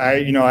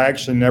 I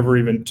actually never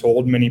even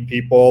told many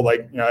people,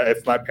 like,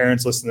 if my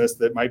parents listen to this,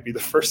 that might be the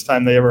first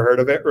time they ever heard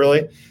of it,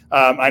 really.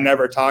 I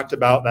never talked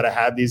about that I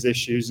had these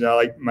issues.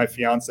 Like my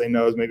fiance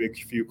knows, maybe a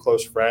few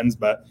close friends,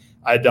 but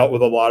I dealt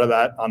with a lot of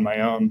that on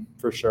my own,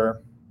 for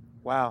sure.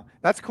 Wow.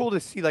 That's cool to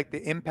see like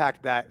the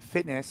impact that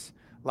fitness,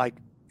 like,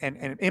 and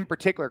in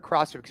particular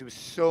CrossFit, because it was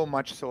so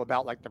much so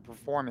about like the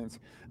performance,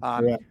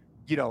 um, Yeah.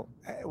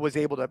 was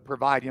able to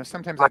provide.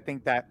 Sometimes I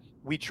think that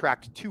we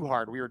tracked too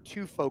hard. We were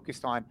too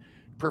focused on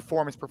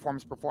performance,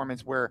 performance,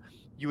 performance, where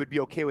you would be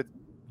okay with,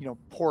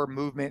 poor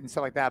movement and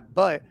stuff like that.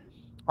 But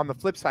on the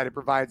flip side, it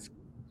provides,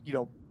 you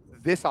know,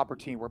 this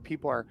opportunity where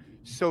people are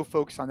so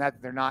focused on that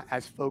they're not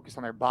as focused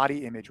on their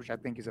body image, which I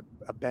think is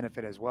a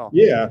benefit as well.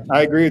 Yeah,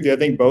 I agree with you. I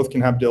think both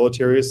can have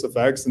deleterious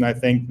effects. And I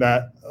think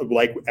that,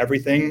 like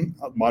everything,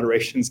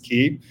 moderation's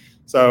key.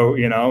 So,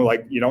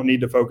 like you don't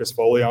need to focus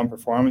fully on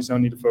performance. You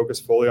don't need to focus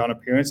fully on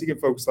appearance. You can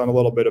focus on a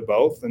little bit of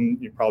both,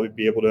 and you'll probably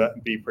be able to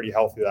be pretty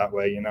healthy that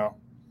way,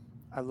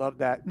 I love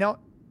that. Now,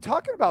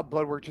 talking about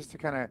blood work, just to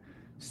kind of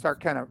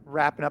start kind of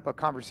wrapping up a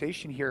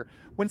conversation here,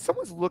 when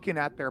someone's looking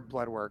at their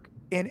blood work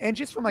and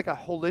just from like a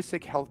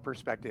holistic health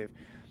perspective,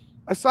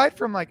 aside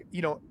from like,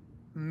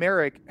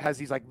 Merrick has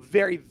these like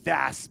very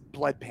vast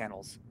blood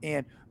panels,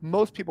 and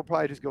most people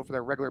probably just go for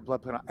their regular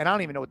blood panel. And I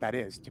don't even know what that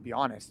is, to be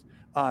honest.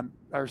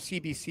 Or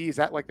CBC, is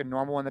that like the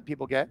normal one that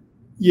people get?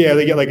 Yeah,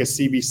 they get like a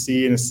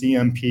CBC and a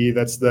CMP.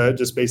 That's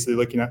just basically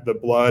looking at the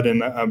blood,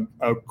 and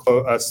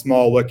a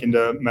small look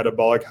into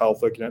metabolic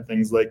health, looking at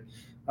things like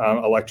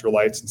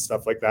electrolytes and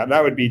stuff like that.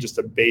 That would be just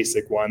a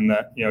basic one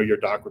that your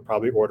doc would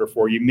probably order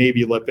for you.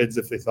 Maybe lipids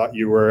if they thought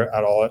you were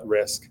at all at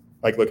risk,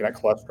 like looking at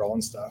cholesterol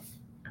and stuff.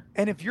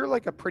 And if you're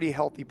like a pretty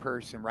healthy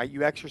person, right,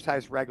 you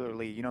exercise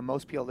regularly,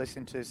 most people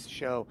listen to this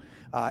show,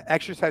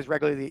 exercise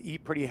regularly, they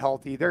eat pretty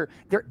healthy. They're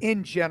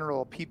in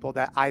general people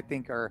that I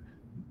think are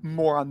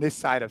more on this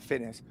side of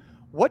fitness.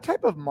 What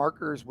type of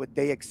markers would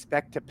they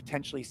expect to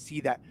potentially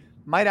see that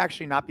might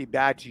actually not be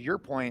bad, to your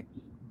point,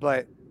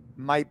 but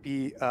might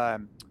be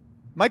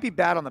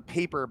bad on the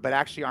paper, but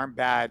actually aren't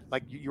bad?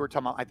 Like you were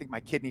talking about, I think my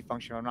kidney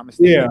function, if I'm not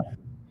mistaken.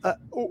 Yeah.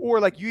 Or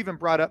like you even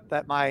brought up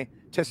that my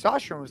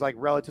testosterone was like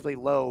relatively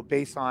low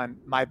based on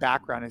my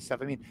background and stuff.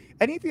 I mean,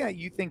 anything that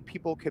you think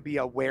people could be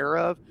aware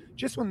of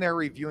just when they're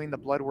reviewing the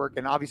blood work,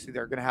 and obviously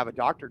they're going to have a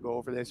doctor go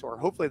over this, or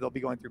hopefully they'll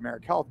be going through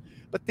Merrick Health,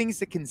 but things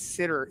to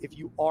consider if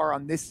you are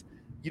on this,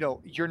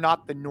 you're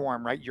not the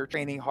norm, right? You're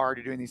training hard,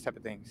 you're doing these type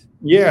of things.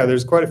 Yeah,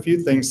 there's quite a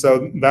few things.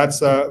 So that's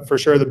for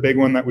sure the big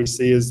one that we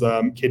see is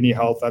kidney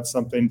health. That's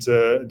something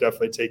to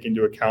definitely take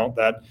into account,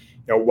 that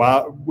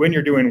when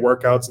you're doing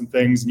workouts and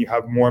things and you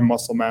have more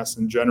muscle mass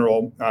in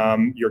general,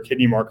 your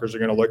kidney markers are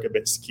going to look a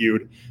bit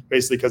skewed,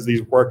 basically because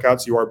these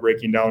workouts, you are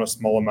breaking down a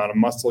small amount of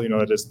muscle,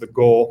 that is the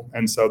goal.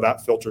 And so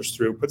that filters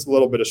through, puts a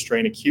little bit of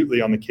strain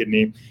acutely on the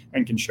kidney,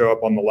 and can show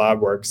up on the lab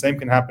work. Same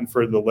can happen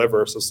for the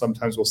liver. So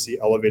sometimes we'll see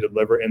elevated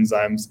liver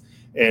enzymes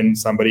in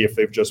somebody if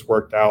they've just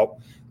worked out.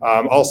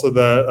 Also,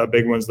 the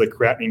big one's the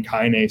creatinine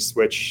kinase,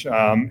 which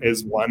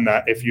is one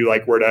that if you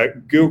were to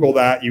Google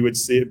that, you would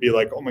see it, be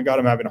like, oh my God,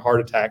 I'm having a heart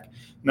attack.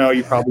 No,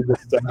 you probably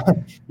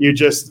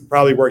just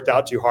probably worked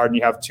out too hard and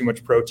you have too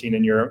much protein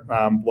in your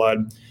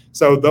blood.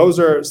 So those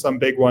are some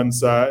big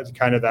ones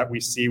kind of that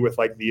we see with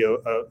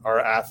our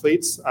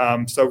athletes.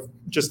 So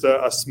just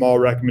a small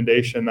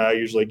recommendation that I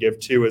usually give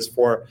too is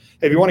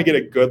if you want to get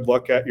a good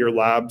look at your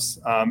labs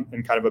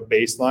and kind of a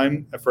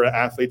baseline for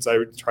athletes, I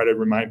would try to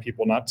remind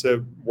people not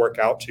to work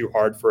out too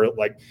hard for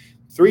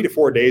 3 to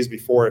 4 days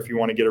before if you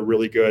want to get a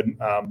really good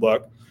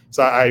look.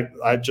 So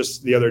I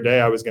just the other day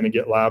I was going to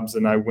get labs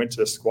and I went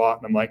to squat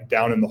and I'm like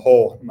down in the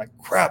hole. I'm like,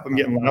 crap, I'm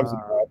getting labs.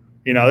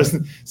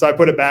 So I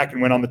put it back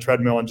and went on the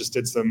treadmill and just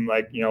did some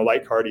light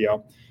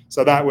cardio.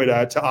 So that would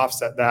to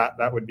offset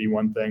that would be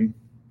one thing.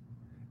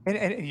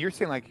 And you're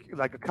saying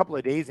like a couple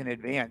of days in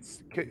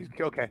advance.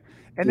 Okay.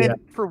 And then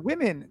for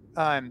women,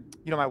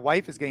 my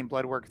wife is getting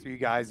blood work through you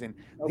guys, and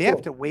they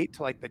have to wait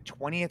till the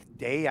 20th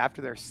day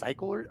after their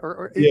cycle,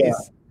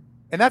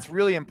 and that's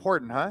really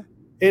important, huh?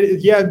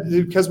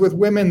 Because with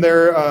women,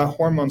 their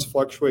hormones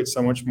fluctuate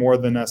so much more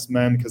than us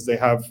men because they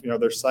have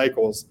their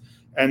cycles.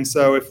 And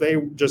so if they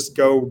just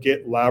go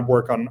get lab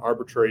work on an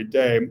arbitrary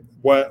day,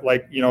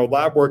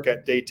 lab work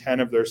at day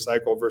 10 of their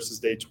cycle versus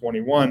day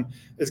 21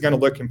 is going to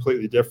look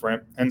completely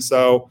different. And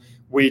so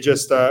we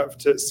just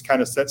to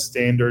kind of set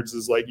standards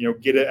is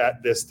get it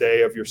at this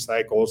day of your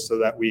cycle so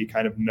that we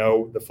kind of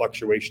know the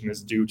fluctuation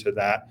is due to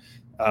that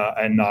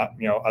and not,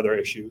 other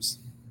issues.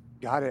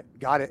 Got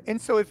it. And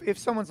so if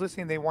someone's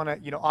listening, they want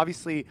to,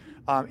 obviously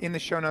in the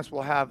show notes,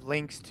 we'll have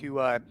links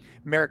to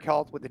Merrick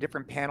Health with the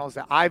different panels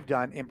that I've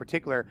done in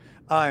particular.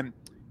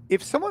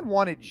 If someone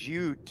wanted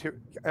you to,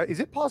 is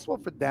it possible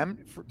for them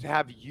to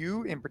have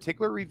you in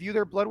particular review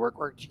their blood work,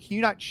 or can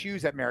you not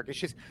choose at Merrick? It's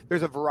just,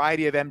 there's a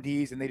variety of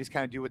MDs and they just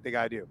kind of do what they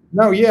got to do.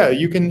 No, yeah,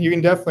 you can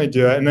definitely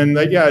do it. And then,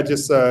 I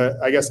guess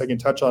I can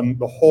touch on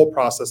the whole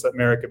process at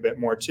Merrick a bit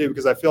more too,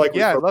 because I feel like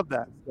I love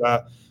that.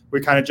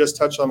 We kind of just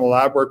touched on the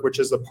lab work, which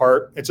is a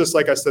part. It's just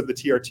like I said, the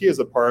TRT is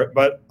a part.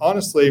 But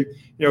honestly,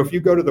 if you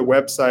go to the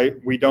website,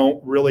 we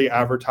don't really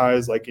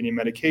advertise like any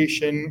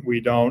medication.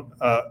 We don't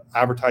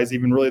advertise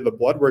even really the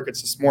blood work.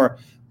 It's just more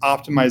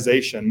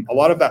optimization. A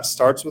lot of that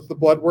starts with the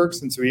blood work,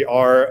 since we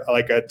are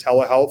like a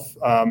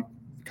telehealth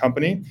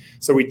company.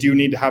 So we do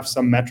need to have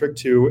some metric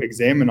to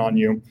examine on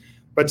you.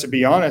 But to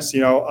be honest,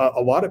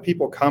 a lot of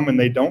people come and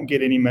they don't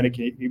get any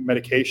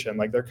medication.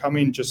 Like, they're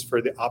coming just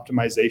for the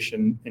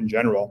optimization in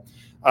general.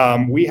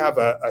 We have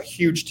a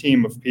huge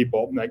team of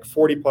people, like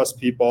 40 plus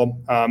people.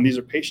 These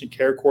are patient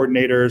care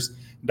coordinators,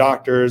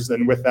 doctors.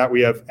 And with that,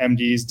 we have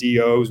MDs,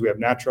 DOs, we have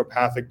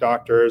naturopathic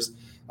doctors.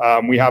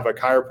 We have a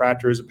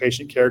chiropractor as a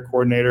patient care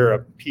coordinator, a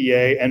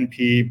PA,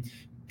 NP,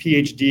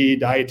 PhD,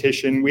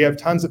 dietitian. We have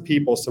tons of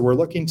people. So we're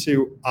looking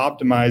to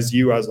optimize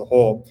you as a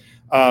whole.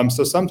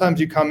 So sometimes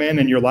you come in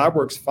and your lab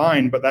work's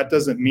fine, but that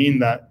doesn't mean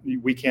that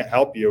we can't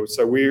help you.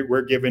 So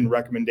we're giving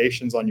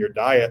recommendations on your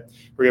diet.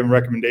 We're giving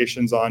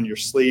recommendations on your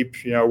sleep.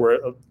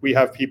 We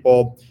have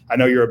people, I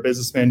know you're a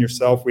businessman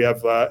yourself. We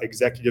have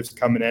executives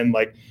coming in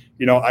like,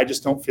 I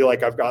just don't feel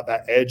like I've got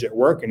that edge at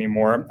work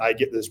anymore. I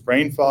get this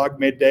brain fog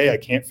midday. I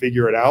can't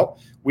figure it out.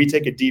 We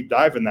take a deep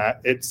dive in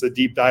that. It's a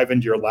deep dive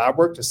into your lab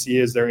work to see,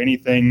 is there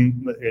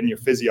anything in your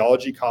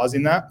physiology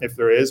causing that? If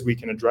there is, we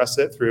can address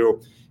it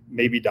through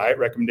maybe diet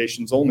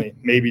recommendations only,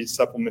 maybe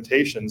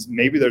supplementations,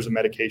 maybe there's a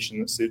medication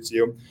that suits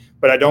you.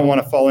 But I don't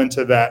want to fall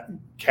into that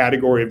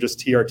category of just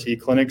TRT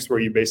clinics where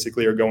you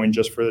basically are going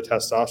just for the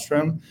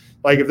testosterone.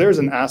 Like, if there's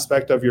an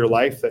aspect of your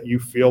life that you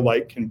feel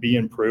like can be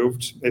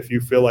improved, if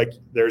you feel like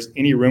there's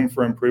any room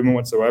for improvement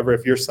whatsoever,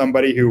 if you're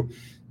somebody who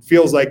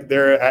feels like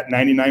they're at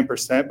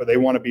 99%, but they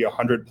want to be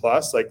 100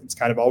 plus, like it's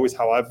kind of always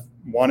how I've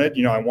wanted,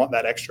 I want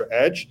that extra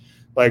edge.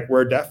 Like,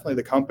 we're definitely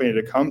the company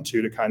to come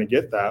to kind of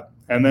get that.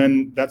 And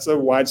then that's a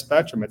wide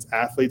spectrum. It's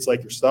athletes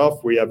like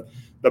yourself. We have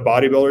the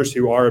bodybuilders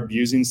who are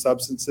abusing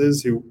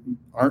substances, who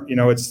aren't,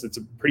 it's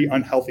a pretty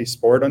unhealthy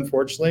sport,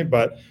 unfortunately,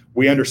 but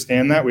we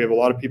understand that. We have a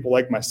lot of people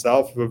like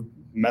myself who have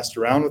messed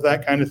around with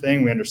that kind of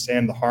thing. We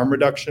understand the harm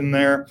reduction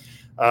there.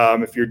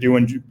 If you're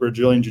doing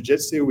Brazilian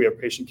jiu-jitsu, we have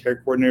patient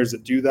care coordinators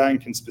that do that and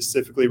can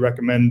specifically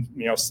recommend,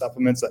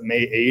 supplements that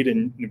may aid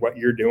in what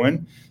you're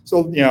doing.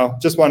 So,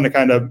 just wanted to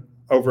kind of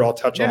overall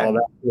touch on all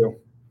that too.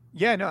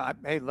 Yeah, no,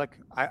 hey, look,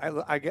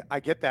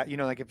 I get that.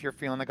 Like, if you're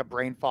feeling like a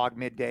brain fog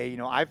midday,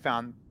 I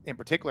found in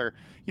particular,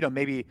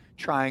 maybe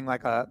trying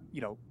like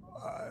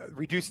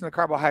reducing the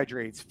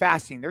carbohydrates,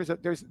 fasting.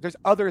 There's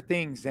other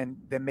things than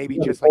maybe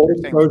just like cold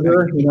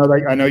exposure.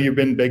 Like, I know you've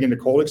been big into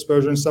cold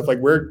exposure and stuff. Like,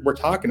 we're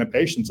talking to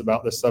patients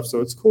about this stuff,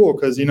 so it's cool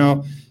because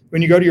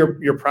when you go to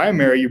your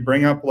primary, you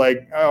bring up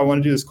like, oh, I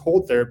want to do this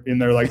cold therapy,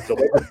 and they're like,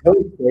 deliver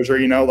cold exposure.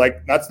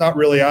 Like, that's not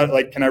really out.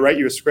 Like, can I write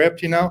you a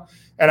script?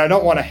 And I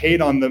don't want to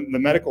hate on the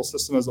medical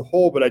system as a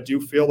whole, but I do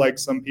feel like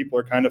some people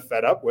are kind of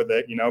fed up with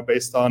it,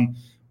 based on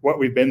what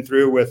we've been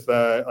through with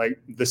like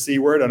the C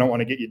word. I don't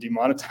want to get you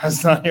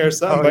demonetized on here or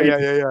something. Oh, but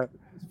yeah. A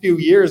few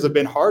years have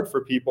been hard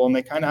for people, and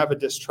they kind of have a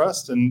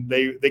distrust, and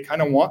they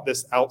kind of want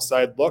this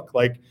outside look.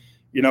 Like,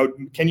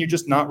 can you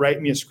just not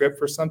write me a script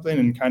for something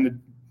and kind of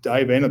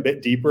dive in a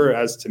bit deeper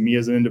as to me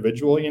as an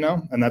individual,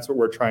 and that's what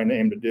we're trying to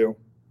aim to do.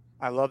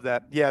 I love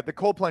that. Yeah, the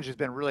cold plunge has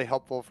been really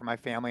helpful for my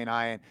family and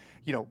I. And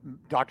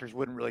doctors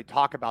wouldn't really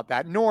talk about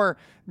that, nor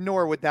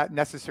would that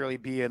necessarily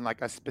be in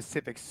like a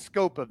specific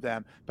scope of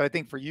them. But I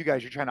think for you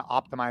guys, you're trying to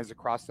optimize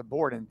across the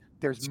board, and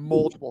there's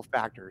multiple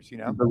factors.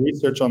 The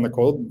research on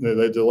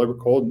the deliberate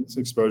cold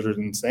exposure is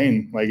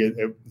insane. Like,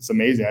 it's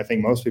amazing. I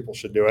think most people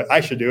should do it.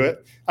 I should do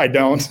it. I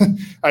don't.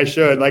 I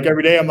should. Like,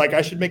 every day I'm like,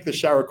 I should make the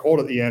shower cold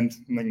at the end.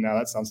 I'm like, no,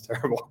 that sounds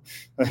terrible.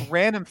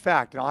 Random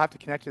fact, and I'll have to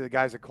connect you to the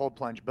guys at Cold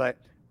Plunge, but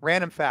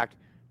random fact,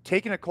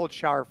 taking a cold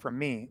shower for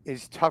me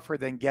is tougher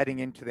than getting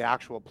into the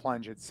actual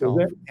plunge itself.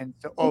 And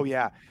so,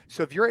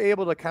 so if you're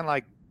able to kind of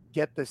like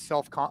get the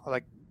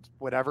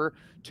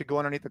to go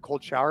underneath the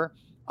cold shower,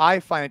 I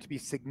find it to be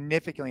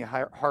significantly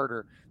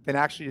harder than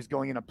actually just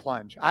going in a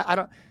plunge. I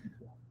don't,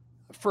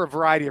 for a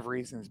variety of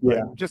reasons,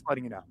 but just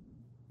letting you know.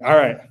 All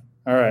right.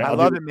 I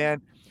love it,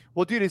 man.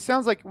 Well, dude, it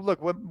sounds like,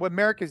 look, what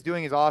Merrick is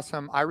doing is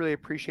awesome. I really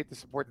appreciate the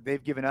support that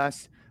they've given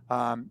us.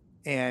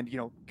 And,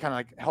 kind of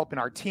like helping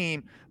our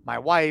team, my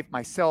wife,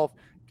 myself,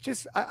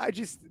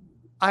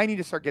 I need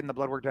to start getting the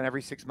blood work done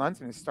every 6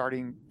 months, and it's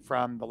starting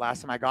from the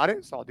last time I got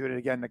it. So I'll do it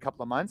again in a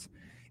couple of months.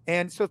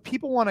 And so if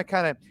people want to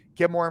kind of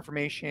get more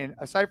information,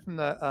 aside from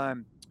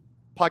the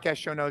podcast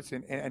show notes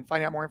and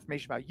find out more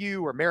information about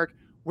you or Merrick,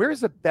 where's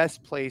the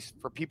best place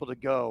for people to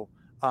go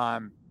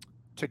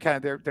to kind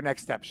of their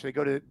next steps? Should they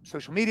go to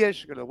social media?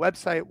 Should they go to the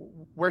website?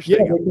 Where should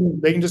they go?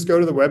 They can just go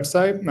to the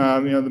website,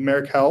 the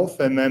Merrick Health,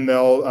 and then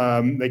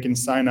they can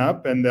sign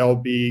up, and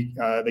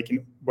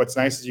what's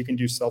nice is you can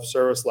do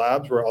self-service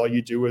labs where all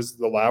you do is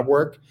the lab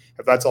work.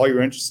 If that's all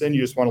you're interested in,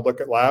 you just want to look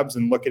at labs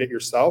and look at it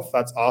yourself,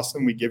 that's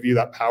awesome. We give you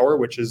that power,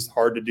 which is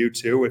hard to do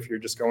too if you're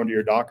just going to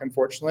your doc,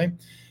 unfortunately.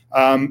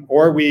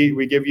 Or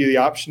we give you the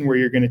option where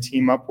you're going to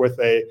team up with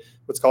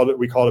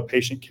we call it a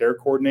patient care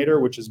coordinator,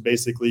 which is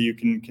basically, you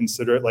can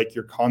consider it like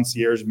your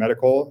concierge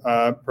medical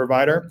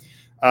provider.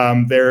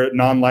 They're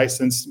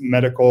non-licensed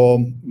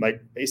medical,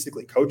 like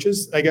basically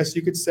coaches, I guess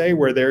you could say,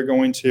 where they're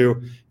going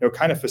to,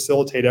 kind of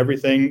facilitate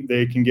everything.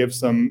 They can give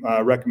some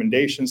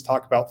recommendations,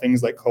 talk about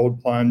things like cold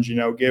plunge,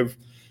 give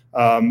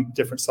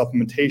different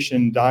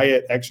supplementation,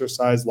 diet,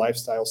 exercise,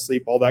 lifestyle,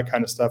 sleep, all that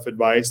kind of stuff,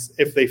 advice.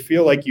 If they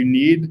feel like you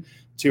need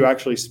to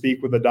actually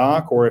speak with a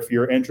doc, or if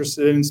you're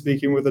interested in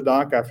speaking with a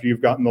doc after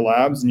you've gotten the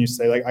labs and you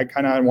say, like, I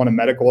kind of want a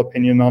medical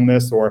opinion on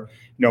this, or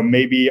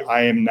maybe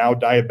I am now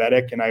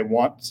diabetic and I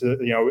want to,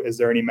 is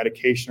there any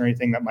medication or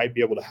anything that might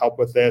be able to help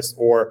with this?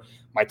 Or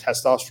my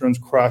testosterone's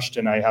crushed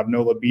and I have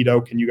no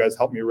libido, can you guys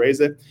help me raise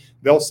it?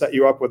 They'll set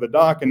you up with a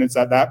doc. And it's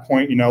at that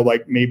point,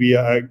 like maybe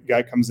a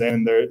guy comes in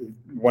and they're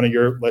one of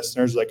your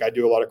listeners, like, I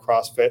do a lot of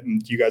CrossFit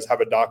and you guys have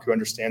a doc who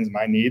understands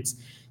my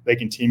needs. They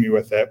can team you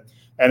with it.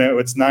 And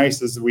what's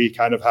nice is we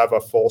kind of have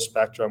a full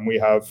spectrum. We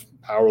have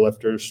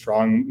powerlifters,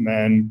 strong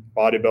men,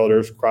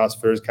 bodybuilders,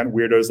 CrossFitters, kind of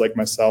weirdos like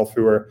myself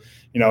who are,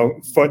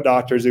 foot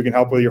doctors who can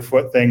help with your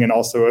foot thing and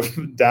also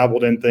have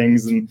dabbled in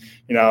things. And,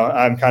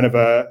 I'm kind of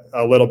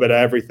a little bit of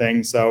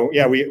everything. So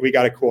yeah, we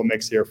got a cool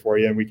mix here for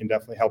you, and we can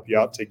definitely help you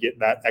out to get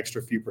that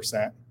extra few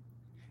percent.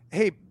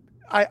 Hey,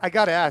 I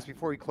got to ask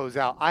before we close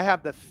out, I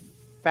have the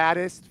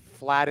fattest,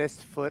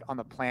 flattest foot on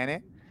the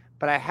planet,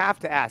 but I have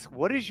to ask,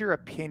 what is your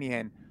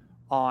opinion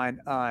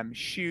on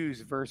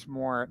shoes versus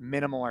more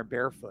minimal or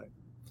barefoot?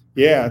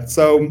 Yeah.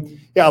 So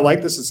I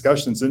like this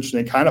discussion. It's interesting.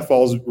 It kind of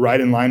falls right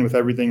in line with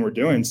everything we're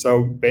doing.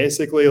 So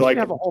basically, we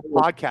have a whole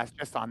podcast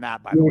just on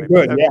that, by the way.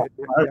 Good. Yeah.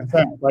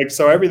 100%. Like,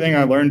 so everything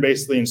I learned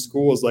basically in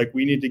school is like,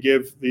 we need to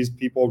give these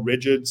people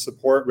rigid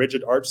support,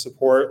 rigid arch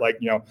support, like,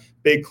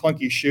 big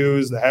clunky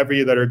shoes, the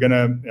heavy that are going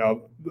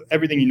to,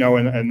 everything, in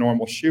a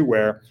normal shoe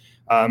wear,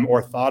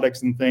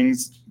 orthotics and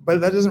things. But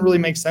that doesn't really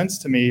make sense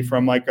to me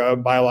from like a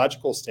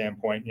biological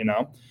standpoint,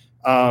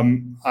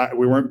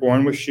 we weren't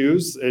born with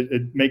shoes.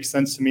 It makes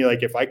sense to me.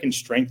 Like, if I can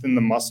strengthen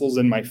the muscles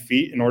in my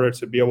feet in order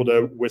to be able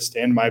to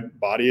withstand my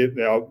body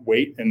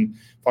weight and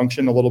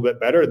function a little bit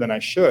better, then I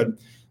should.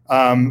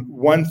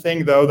 One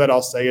thing though that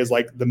I'll say is,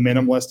 like, the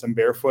minimalist and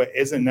barefoot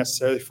isn't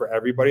necessarily for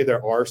everybody.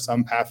 There are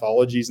some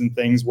pathologies and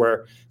things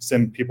where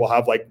some people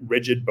have like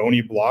rigid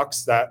bony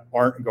blocks that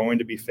aren't going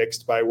to be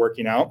fixed by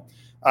working out.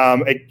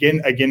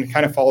 Again,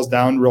 kind of falls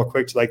down real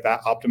quick to like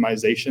that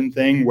optimization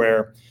thing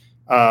where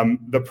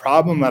the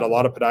problem that a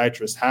lot of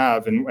podiatrists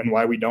have and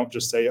why we don't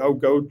just say, oh,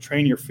 go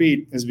train your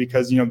feet, is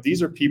because,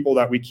 these are people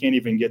that we can't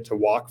even get to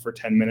walk for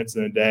 10 minutes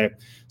in a day.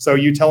 So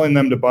you telling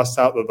them to bust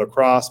out the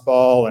lacrosse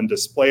ball and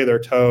display their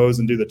toes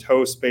and do the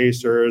toe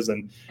spacers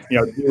and,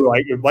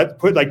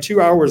 put like 2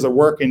 hours of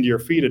work into your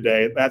feet a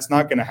day, that's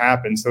not going to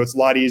happen. So it's a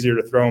lot easier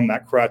to throw them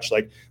that crutch.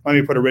 Like, let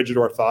me put a rigid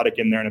orthotic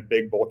in there and a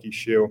big bulky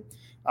shoe.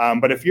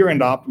 But if you're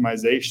into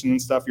optimization and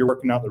stuff, you're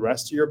working out the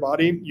rest of your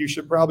body, you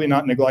should probably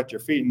not neglect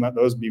your feet and let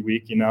those be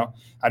weak.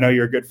 I know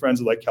you're good friends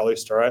with like Kelly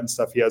Starrett and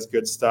stuff. He has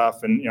good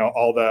stuff and,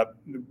 all the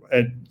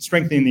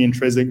strengthening the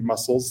intrinsic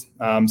muscles.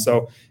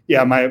 So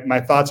yeah,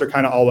 my thoughts are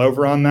kind of all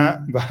over on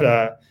that,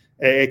 but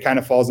it kind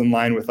of falls in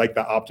line with like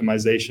the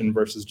optimization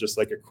versus just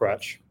like a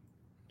crutch.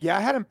 Yeah,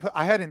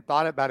 I hadn't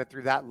thought about it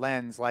through that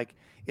lens. Like,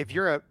 if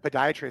you're a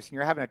podiatrist and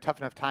you're having a tough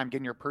enough time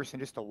getting your person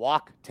just to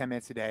walk 10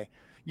 minutes a day,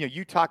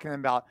 you talking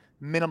about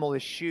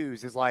minimalist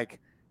shoes is like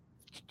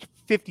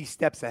 50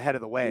 steps ahead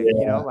of the way,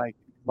 like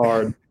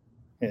hard.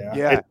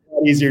 Yeah. It's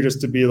easier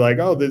just to be like,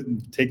 oh,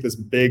 take this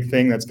big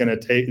thing that's going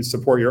to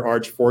support your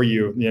arch for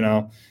you.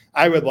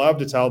 I would love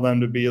to tell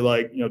them to be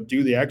like,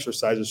 do the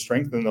exercises,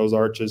 strengthen those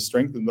arches,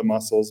 strengthen the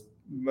muscles,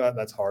 but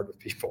that's hard with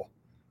people.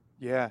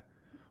 Yeah.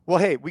 Well,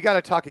 hey, we got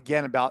to talk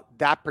again about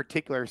that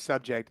particular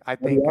subject. I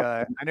think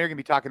I know you're gonna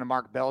be talking to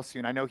Mark Bell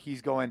soon. I know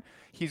he's going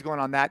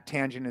on that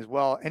tangent as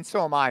well, and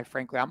so am I.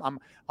 Frankly,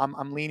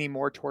 I'm leaning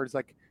more towards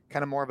like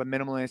kind of more of a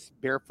minimalist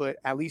barefoot,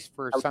 at least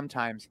for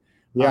sometimes.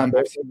 Yeah, I'm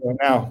barefoot right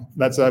now.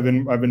 That's what I've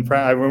been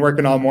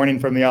working all morning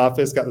from the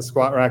office. Got the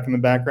squat rack in the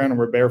background, and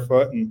we're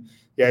barefoot. And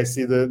yeah, I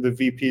see the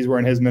VP's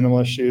wearing his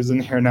minimalist shoes in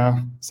here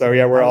now. So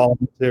yeah, we're all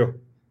in too.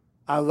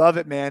 I love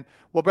it, man.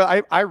 Well,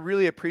 bro, I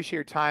really appreciate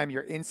your time,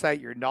 your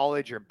insight, your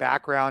knowledge, your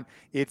background.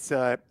 It's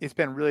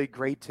been really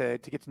great to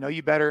get to know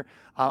you better.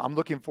 I'm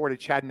looking forward to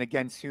chatting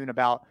again soon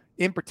about,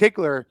 in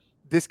particular,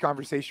 this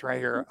conversation right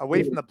here,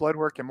 away from the blood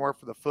work and more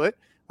for the foot,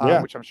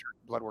 which I'm sure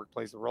blood work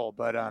plays a role.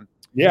 But man,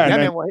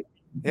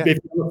 if you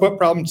have a foot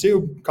problem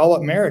too, call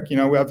up Merrick. We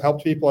have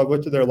helped people. I've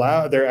looked at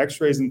their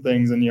x-rays and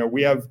things. And,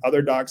 we have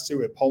other docs too,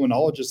 with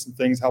pulmonologists and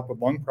things, help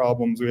with lung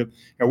problems. We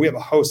have a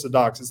host of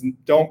docs.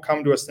 Don't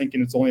come to us thinking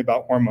it's only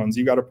about hormones.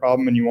 You got a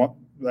problem and you want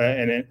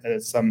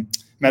and some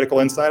medical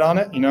insight on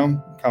it,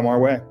 come our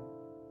way.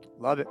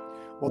 Love it.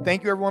 Well,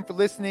 thank you everyone for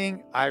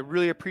listening. I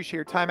really appreciate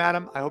your time,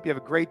 Adam. I hope you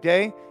have a great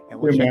day, and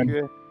we'll check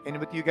in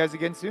with you guys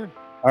again soon.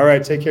 All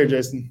right. Take care,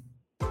 Jason.